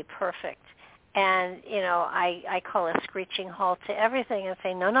life will be perfect. And, I call a screeching halt to everything and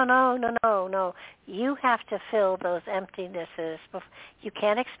say, no. You have to fill those emptinesses. You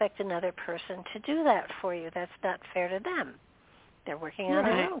can't expect another person to do that for you. That's not fair to them. They're working on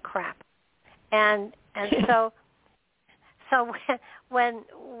their own crap. And so when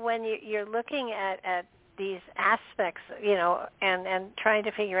you're looking at these aspects, and trying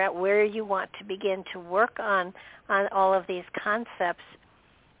to figure out where you want to begin to work on all of these concepts,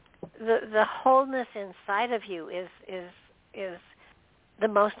 the wholeness inside of you is the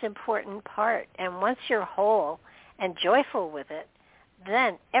most important part. And once you're whole and joyful with it,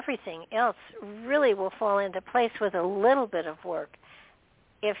 then everything else really will fall into place with a little bit of work.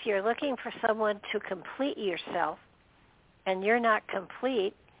 If you're looking for someone to complete yourself and you're not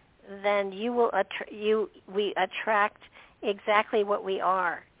complete, then we attract exactly what we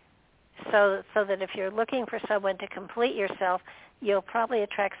are. So that if you're looking for someone to complete yourself, you'll probably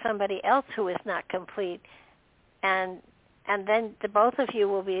attract somebody else who is not complete, and then the both of you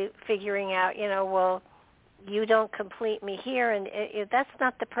will be figuring out, well, you don't complete me here, and that's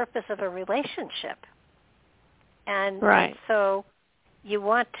not the purpose of a relationship. And so you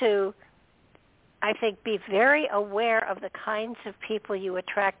want to, I think, be very aware of the kinds of people you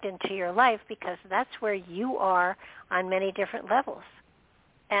attract into your life, because that's where you are on many different levels.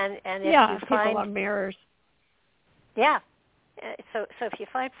 And if you find people are mirrors. Yeah. So if you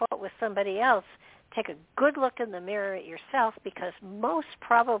find fault with somebody else, take a good look in the mirror at yourself, because most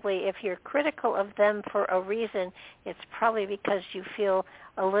probably if you're critical of them for a reason, it's probably because you feel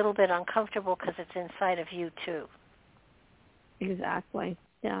a little bit uncomfortable because it's inside of you too. Exactly.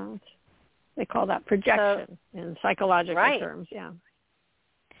 Yeah. They call that projection in psychological terms. Yeah.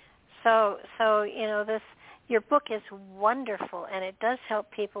 So your book is wonderful, and it does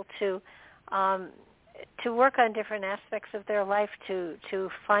help people to work on different aspects of their life, to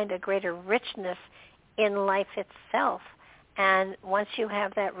find a greater richness in life itself. And once you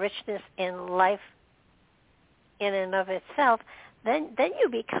have that richness in life in and of itself, then you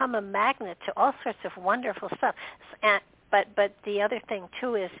become a magnet to all sorts of wonderful stuff. But the other thing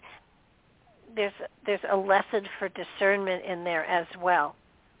too is there's a lesson for discernment in there as well,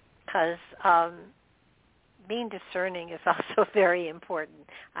 because being discerning is also very important,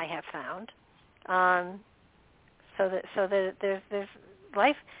 I have found. So that there's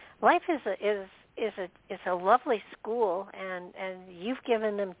life is a lovely school, and you've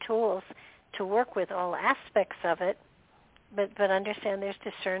given them tools to work with all aspects of it, but understand there's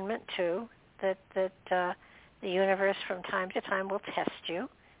discernment too, that the universe from time to time will test you,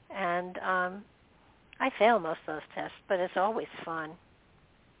 and I fail most of those tests, but it's always fun.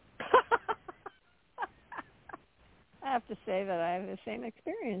 I have to say that I have the same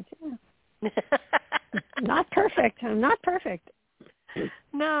experience. Yeah. Not perfect. I'm not perfect.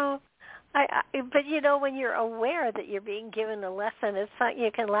 No. But when you're aware that you're being given a lesson, it's like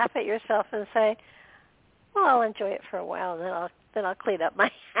you can laugh at yourself and say, "Well, I'll enjoy it for a while, and then I'll clean up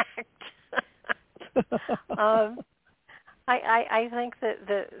my act." I think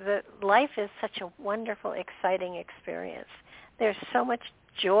that life is such a wonderful, exciting experience. There's so much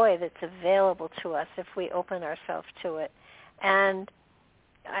joy that's available to us if we open ourselves to it, and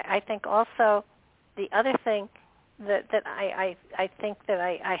I think also the other thing that I think that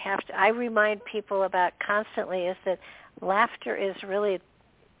I remind people about constantly is that laughter is really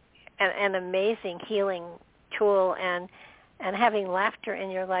an amazing healing tool, and having laughter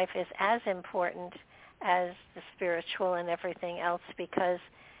in your life is as important as the spiritual and everything else, because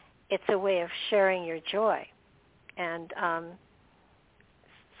it's a way of sharing your joy. And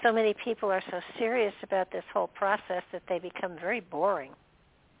so many people are so serious about this whole process that they become very boring.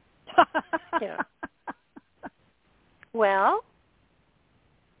 Well,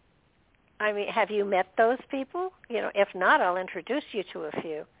 I mean, have you met those people? If not, I'll introduce you to a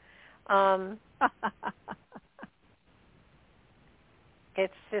few.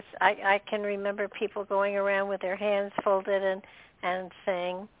 It's just I can remember people going around with their hands folded and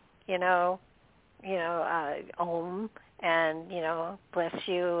saying, Om and bless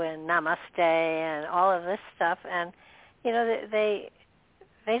you and Namaste and all of this stuff, and they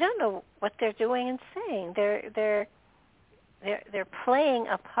don't know what they're doing and saying. They're playing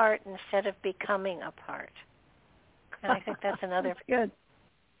a part instead of becoming a part, and I think that's another. That's good.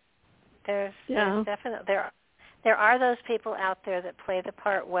 There's definitely there are those people out there that play the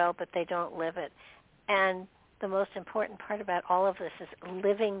part well, but they don't live it. And the most important part about all of this is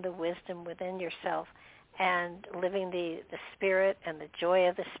living the wisdom within yourself and living the spirit and the joy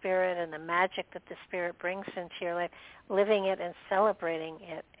of the spirit and the magic that the spirit brings into your life, living it and celebrating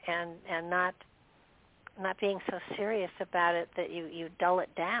it, and not being so serious about it that you dull it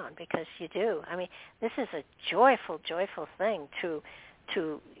down, because you do. I mean, this is a joyful thing to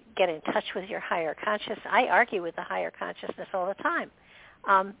get in touch with your higher consciousness. I argue with the higher consciousness all the time.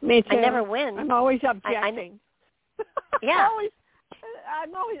 Me too. I never win. I'm always objecting. Yeah.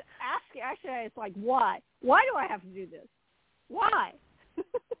 I'm always asking. Actually, it's like, why? Why do I have to do this? Why?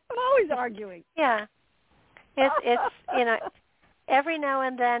 I'm always arguing. Yeah. It's every now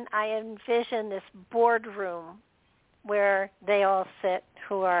and then I envision this boardroom where they all sit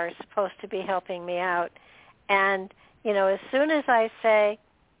who are supposed to be helping me out. And, as soon as I say,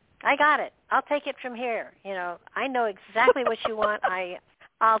 I got it, I'll take it from here. I know exactly what you want.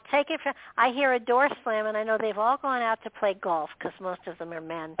 I'll take it from, I hear a door slam and I know they've all gone out to play golf, because most of them are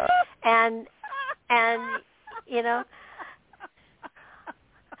men. And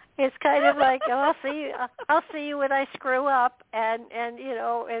it's kind of like, I'll see you when I screw up, and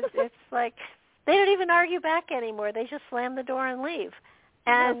it's like they don't even argue back anymore. They just slam the door and leave.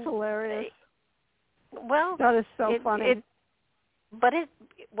 And that's hilarious. Well, that is so funny. But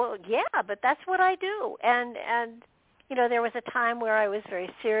that's what I do. And there was a time where I was very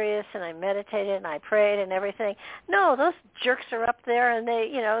serious and I meditated and I prayed and everything. No, those jerks are up there and they,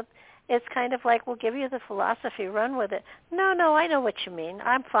 it's kind of like, we'll give you the philosophy, run with it. No, I know what you mean.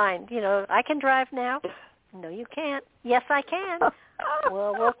 I'm fine. I can drive now. No, you can't. Yes, I can.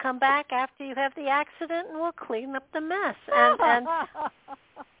 Well, we'll come back after you have the accident and we'll clean up the mess. And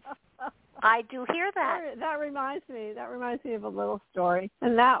I do hear that. That reminds me of a little story,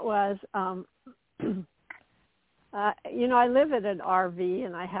 and that was, I live in an RV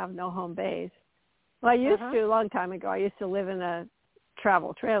and I have no home base. Well, I used to a long time ago. I used to live in a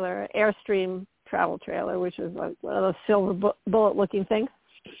travel trailer, Airstream travel trailer, which was like one of those silver bullet-looking things.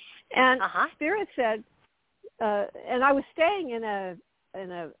 And Spirit said, and I was staying in a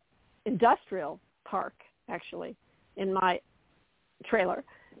industrial park, actually, in my trailer.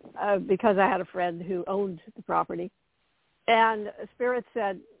 Because I had a friend who owned the property. And Spirit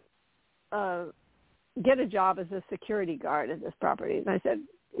said, get a job as a security guard at this property. And I said,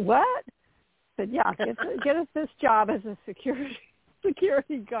 what? I said, yeah, get us this job as a security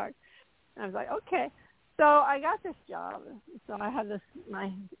guard. And I was like, okay. So I got this job. So I had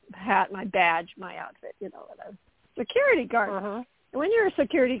my hat, my badge, my outfit, and a security guard. And when you're a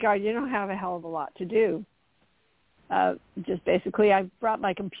security guard, you don't have a hell of a lot to do. Just basically, I brought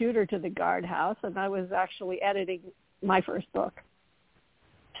my computer to the guardhouse, and I was actually editing my first book.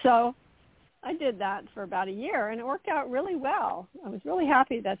 So I did that for about a year, and it worked out really well. I was really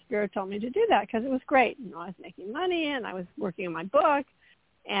happy that Spirit told me to do that, because it was great. I was making money, and I was working on my book,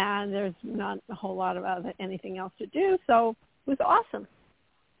 and there's not a whole lot of anything else to do, so it was awesome.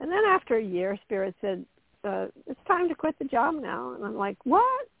 And then after a year, Spirit said, it's time to quit the job now. And I'm like,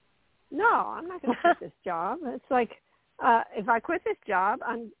 what? No, I'm not going to quit this job. It's like, if I quit this job,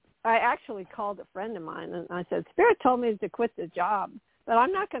 I actually called a friend of mine, and I said, Spirit told me to quit the job, but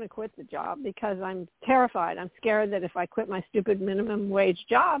I'm not going to quit the job because I'm terrified. I'm scared that if I quit my stupid minimum wage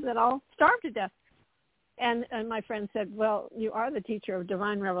job, that I'll starve to death. And my friend said, well, you are the teacher of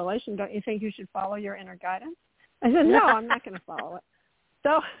divine revelation. Don't you think you should follow your inner guidance? I said, no, I'm not going to follow it.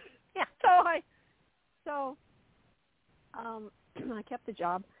 So, yeah. So I kept the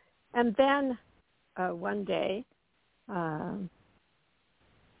job. And then one day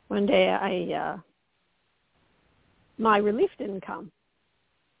my relief didn't come.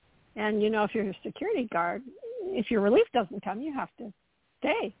 And, if you're a security guard, if your relief doesn't come, you have to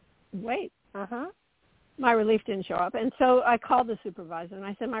stay and wait. Uh-huh. My relief didn't show up. And so I called the supervisor, and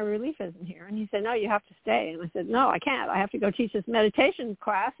I said, my relief isn't here. And he said, no, you have to stay. And I said, no, I can't. I have to go teach this meditation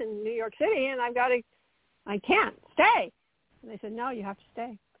class in New York City, and I can't stay. And they said, no, you have to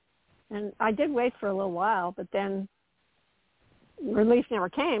stay. And I did wait for a little while, but then relief never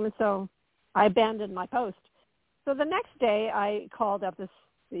came, and so I abandoned my post. So the next day I called up the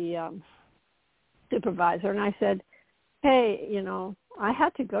supervisor, and I said, hey, I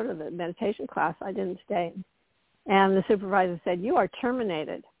had to go to the meditation class. I didn't stay. And the supervisor said, you are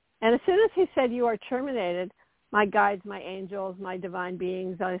terminated. And as soon as he said, you are terminated, my guides, my angels, my divine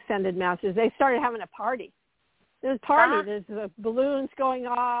beings, ascended masters, they started having a party. There's a party. There's balloons going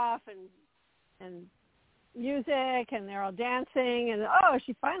off and music, and they're all dancing. And,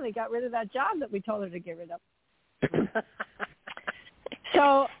 she finally got rid of that job that we told her to get rid of.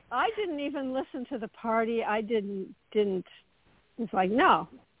 So I didn't even listen to the party. I didn't. It's like, no.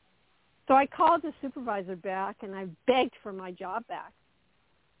 So I called the supervisor back, and I begged for my job back.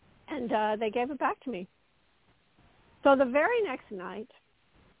 And they gave it back to me. So the very next night,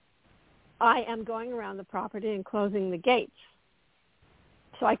 I am going around the property and closing the gates.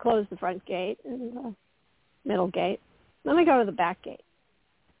 So I close the front gate and the middle gate. Then I go to the back gate.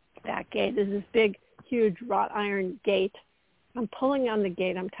 Back gate is this big, huge wrought iron gate. I'm pulling on the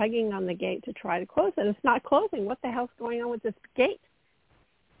gate. I'm tugging on the gate to try to close it. It's not closing. What the hell's going on with this gate?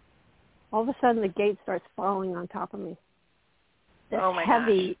 All of a sudden, the gate starts falling on top of me. This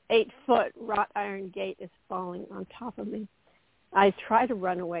heavy 8-foot wrought iron gate is falling on top of me. I try to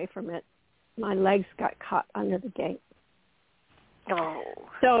run away from it. My legs got caught under the gate. Oh.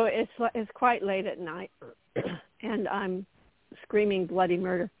 So it's quite late at night, and I'm screaming bloody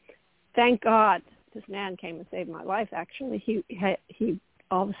murder. Thank God this man came and saved my life. Actually, he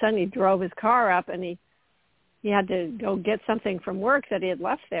all of a sudden he drove his car up, and he had to go get something from work that he had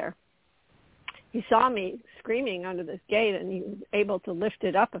left there. He saw me screaming under this gate, and he was able to lift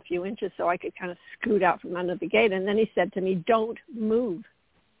it up a few inches so I could kind of scoot out from under the gate. And then he said to me, "Don't move."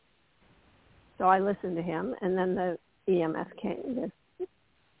 So I listened to him, and then the EMS came.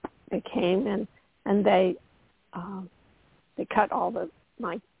 They came and they cut all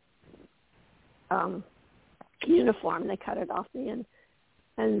my uniform. They cut it off me and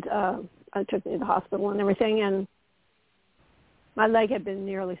took me to the hospital and everything. And my leg had been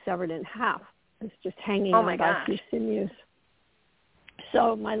nearly severed in half. It's just hanging on by a few sinews.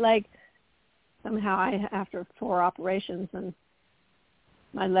 So my leg, somehow, after 4 operations, and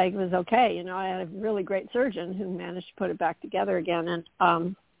my leg was okay. You know, I had a really great surgeon who managed to put it back together again.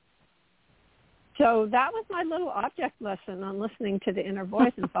 And so that was my little object lesson on listening to the inner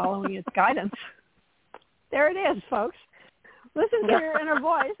voice and following its guidance. There it is, folks. Listen to your inner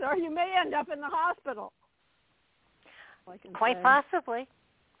voice, or you may end up in the hospital. Quite possibly.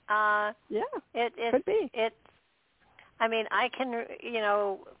 Yeah, it could be. I mean, I can,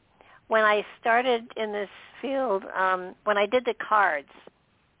 when I started in this field, when I did the cards,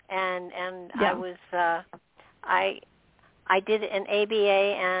 and I was, I did an ABA,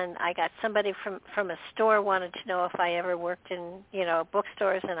 and I got somebody from a store wanted to know if I ever worked in,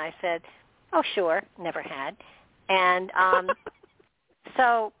 bookstores, and I said, oh, sure, never had. And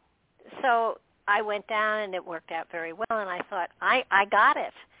so I went down, and it worked out very well, and I thought, I got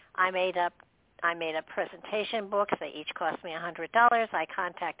it. I made up presentation books. They each cost me $100. I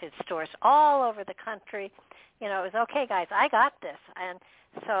contacted stores all over the country. It was, okay, guys, I got this. And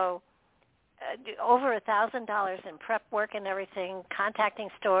so over $1,000 in prep work and everything, contacting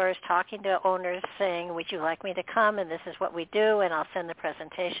stores, talking to owners, saying, would you like me to come, and this is what we do, and I'll send the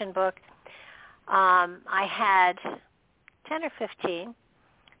presentation book. I had 10 or 15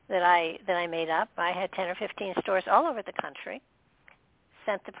 that I made up. I had 10 or 15 stores all over the country.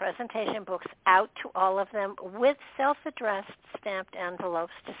 sent the presentation books out to all of them with self-addressed stamped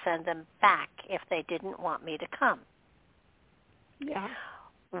envelopes to send them back if they didn't want me to come. Yeah.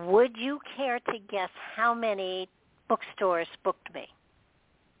 Would you care to guess how many bookstores booked me?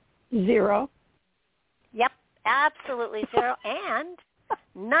 0. Yep, absolutely 0. And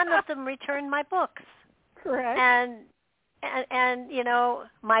none of them returned my books. Correct. And you know,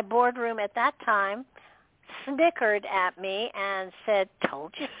 my boardroom at that time snickered at me and said,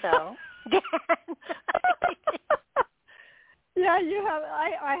 "Told you so." Yeah, you have.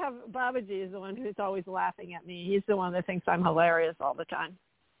 I have Babaji is the one who's always laughing at me. He's the one that thinks I'm hilarious all the time.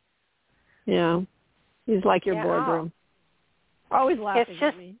 Yeah, he's like your boardroom, always laughing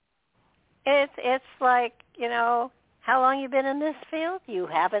at me. It's like, you know, how long you been in this field? You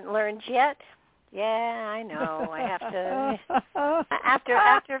haven't learned yet. Yeah, I know. I have to.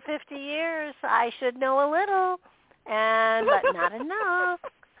 After 50 years, I should know a little, but not enough.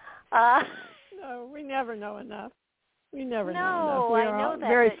 No, we never know enough. We never know No, enough. We I are know that.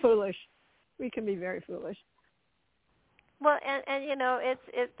 very foolish. We can be very foolish. Well, and you know,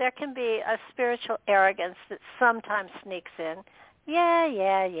 there can be a spiritual arrogance that sometimes sneaks in. Yeah,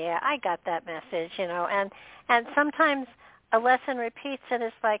 I got that message, you know, and sometimes a lesson repeats and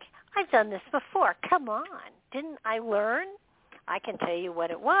it's like, I've done this before. Come on. Didn't I learn? I can tell you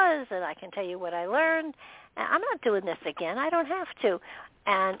what it was, and I can tell you what I learned. And I'm not doing this again. I don't have to.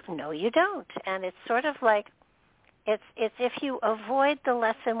 And no, you don't. And it's sort of like, it's if you avoid the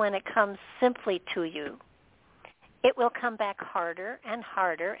lesson when it comes simply to you, it will come back harder and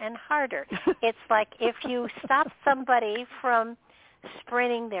harder and harder. It's like if you stop somebody from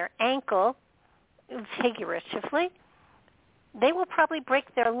spraining their ankle, figuratively, they will probably break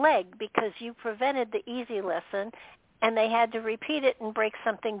their leg because you prevented the easy lesson and they had to repeat it and break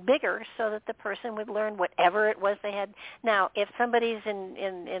something bigger so that the person would learn whatever it was they had. Now, if somebody's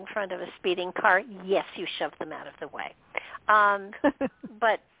in front of a speeding car, yes, you shove them out of the way.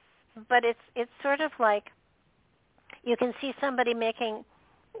 But it's sort of like you can see somebody making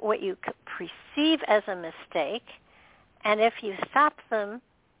what you perceive as a mistake, and if you stop them,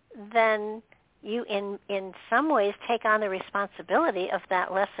 then you in some ways take on the responsibility of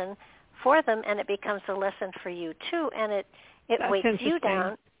that lesson for them, and it becomes a lesson for you too, and it weights you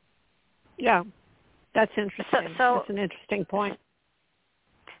down. Yeah, that's interesting. So that's an interesting point.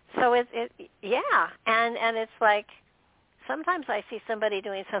 So and it's like sometimes I see somebody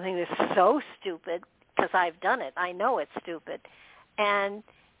doing something that's so stupid because I've done it. I know it's stupid, and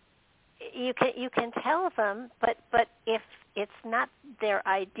you can tell them, but if it's not their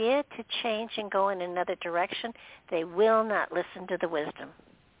idea to change and go in another direction, they will not listen to the wisdom.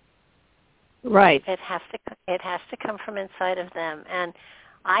 Right. It has to come from inside of them, and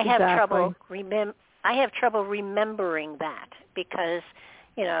I have trouble remembering that because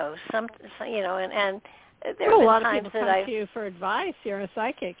and there a are lot times of people come to you for advice. You're a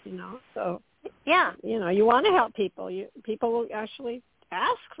psychic, so yeah, you want to help people. People will actually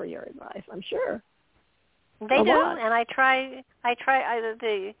ask for your advice, I'm sure. They do, and I try.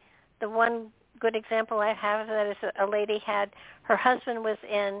 The one good example I have of that is a lady had her husband was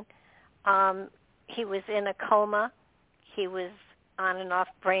in. He was in a coma. He was on and off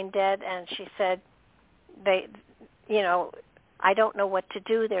brain dead, and she said, I don't know what to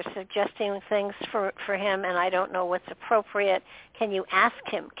do. They're suggesting things for him, and I don't know what's appropriate. Can you ask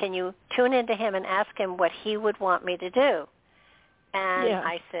him? Can you tune into him and ask him what he would want me to do? And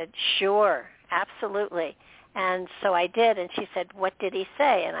I said, sure, absolutely. And so I did, and she said, what did he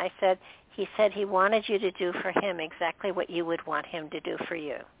say? And I said, he said he wanted you to do for him exactly what you would want him to do for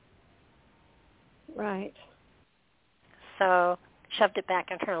you. Right. So shoved it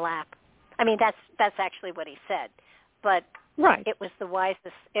back in her lap. I mean, that's actually what he said, but right. It was the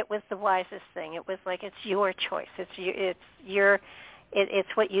wisest thing. It was like, it's your choice. It's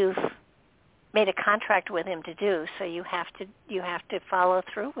what you've made a contract with him to do. So you have to follow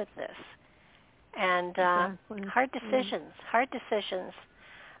through with this. And exactly. hard decisions,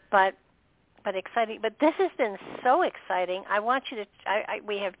 but exciting. But this has been so exciting. I want you to.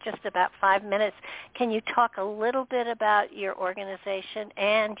 We have just about 5 minutes. Can you talk a little bit about your organization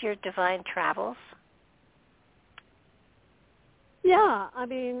and your Divine Travels? Yeah, I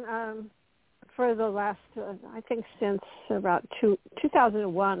mean, for the last, I think since about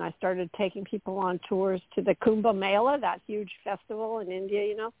 2001, I started taking people on tours to the Kumbh Mela, that huge festival in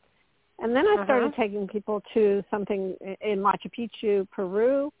India, And then I started taking people to something in Machu Picchu,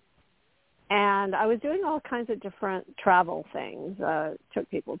 Peru. And I was doing all kinds of different travel things, took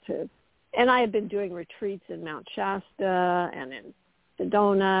people to. And I had been doing retreats in Mount Shasta and in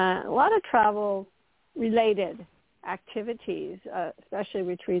Sedona, a lot of travel related activities, especially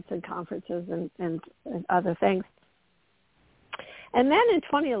retreats and conferences and other things. And then in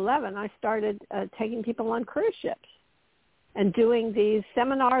 2011, I started taking people on cruise ships and doing these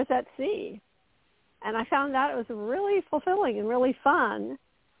seminars at sea. And I found that it was really fulfilling and really fun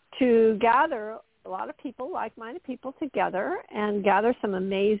to gather a lot of people, like-minded people together and gather some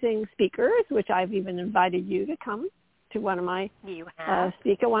amazing speakers, which I've even invited you to come to one of my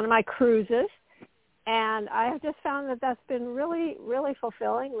one of my cruises. And I have just found that that's been really, really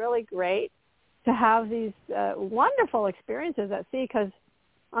fulfilling, really great to have these wonderful experiences at sea, because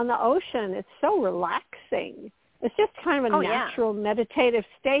on the ocean it's so relaxing. It's just kind of a natural meditative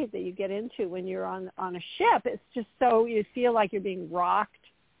state that you get into when you're on a ship. It's just so you feel like you're being rocked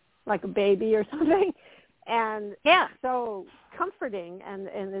like a baby or something, and so comforting, and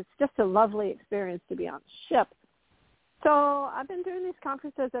it's just a lovely experience to be on a ship. So I've been doing these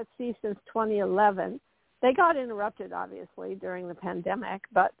conferences at sea since 2011. They got interrupted, obviously, during the pandemic,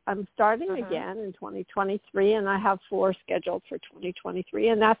 but I'm starting again in 2023, and I have 4 scheduled for 2023,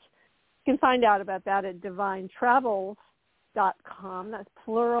 and you can find out about that at divinetravels.com. That's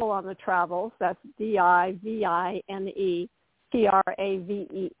plural on the travels. That's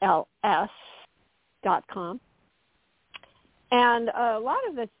DIVINETRAVELS.com. And a lot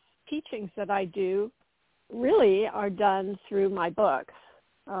of the teachings that I do really are done through my books.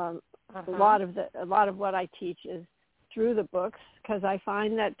 A lot of what I teach is through the books, because I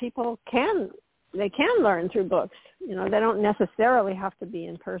find that people can learn through books. You know, they don't necessarily have to be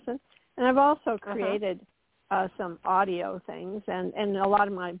in person. And I've also created some audio things, and a lot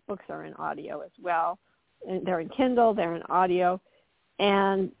of my books are in audio as well. And they're in Kindle, they're in audio,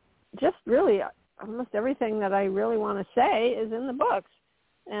 and just really almost everything that I really want to say is in the books.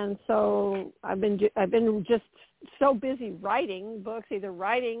 And so I've been just so busy writing books, either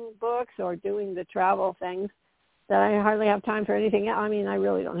writing books or doing the travel things, that I hardly have time for anything. I mean, I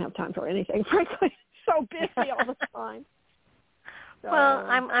really don't have time for anything, frankly. So busy all the time. So, well,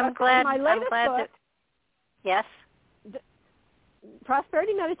 I'm glad. Book, yes.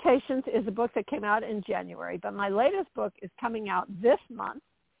 Prosperity Meditations is a book that came out in January, but my latest book is coming out this month,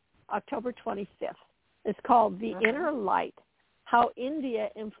 October 25th. It's called The Inner Light: How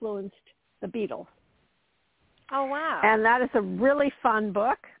India Influenced the Beatles. Oh, wow. And that is a really fun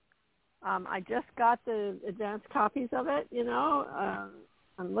book. I just got the advanced copies of it, you know.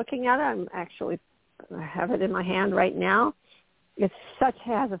 I'm looking at it. I have it in my hand right now. It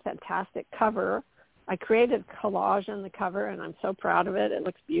has a fantastic cover. I created a collage on the cover, and I'm so proud of it. It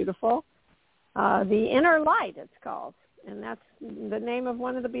looks beautiful. The Inner Light, it's called, and that's the name of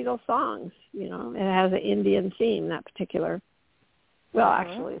one of the Beatles songs. You know, it has an Indian theme, that particular. Well,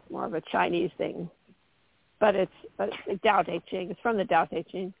 actually, it's more of a Chinese thing, but it's Tao Te Ching. It's from the Tao Te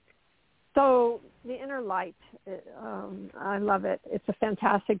Ching. So The Inner Light, I love it. It's a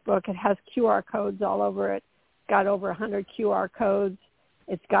fantastic book. It has QR codes all over it. It's got over 100 QR codes.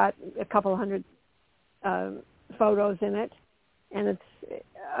 It's got a couple hundred photos in it, and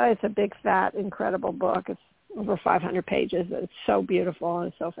it's a big, fat, incredible book. It's over 500 pages. It's so beautiful and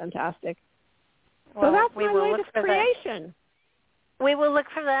it's so fantastic. Well, so that's my latest creation. We will look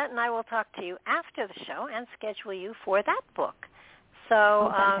for that, and I will talk to you after the show and schedule you for that book.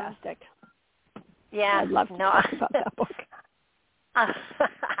 So fantastic. Yeah, I'd love to talk about that book.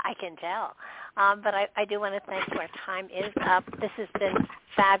 I can tell. But I do want to thank you. Our time is up. This has been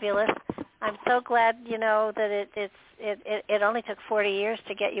fabulous. I'm so glad, you know, that it only took 40 years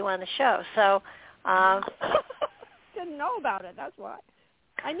to get you on the show. So didn't know about it. That's why.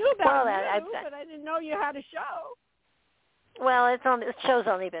 I knew about it, but I didn't know you had a show. Well, the show's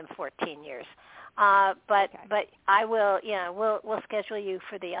only been 14 years. But I will, we'll schedule you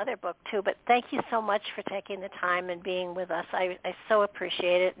for the other book too. But thank you so much for taking the time and being with us. I so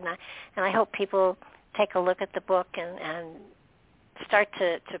appreciate it, and I hope people take a look at the book and start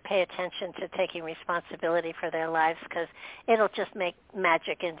to pay attention to taking responsibility for their lives, because it'll just make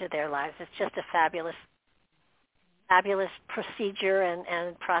magic into their lives. It's just a fabulous procedure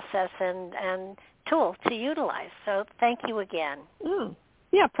and process and tool to utilize. So thank you again.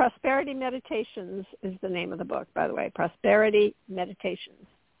 Yeah, Prosperity Meditations is the name of the book, by the way. Prosperity Meditations.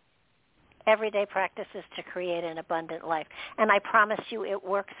 Everyday practices to create an abundant life. And I promise you it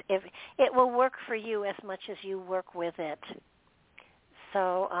works. It will work for you as much as you work with it.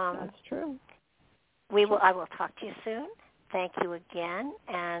 So that's true. I will talk to you soon. Thank you again,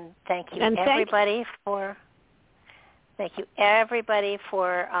 and thank you everybody for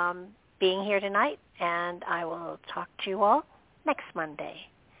being here tonight. And I will talk to you all next Monday.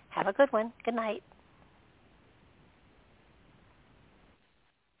 Have a good one. Good night.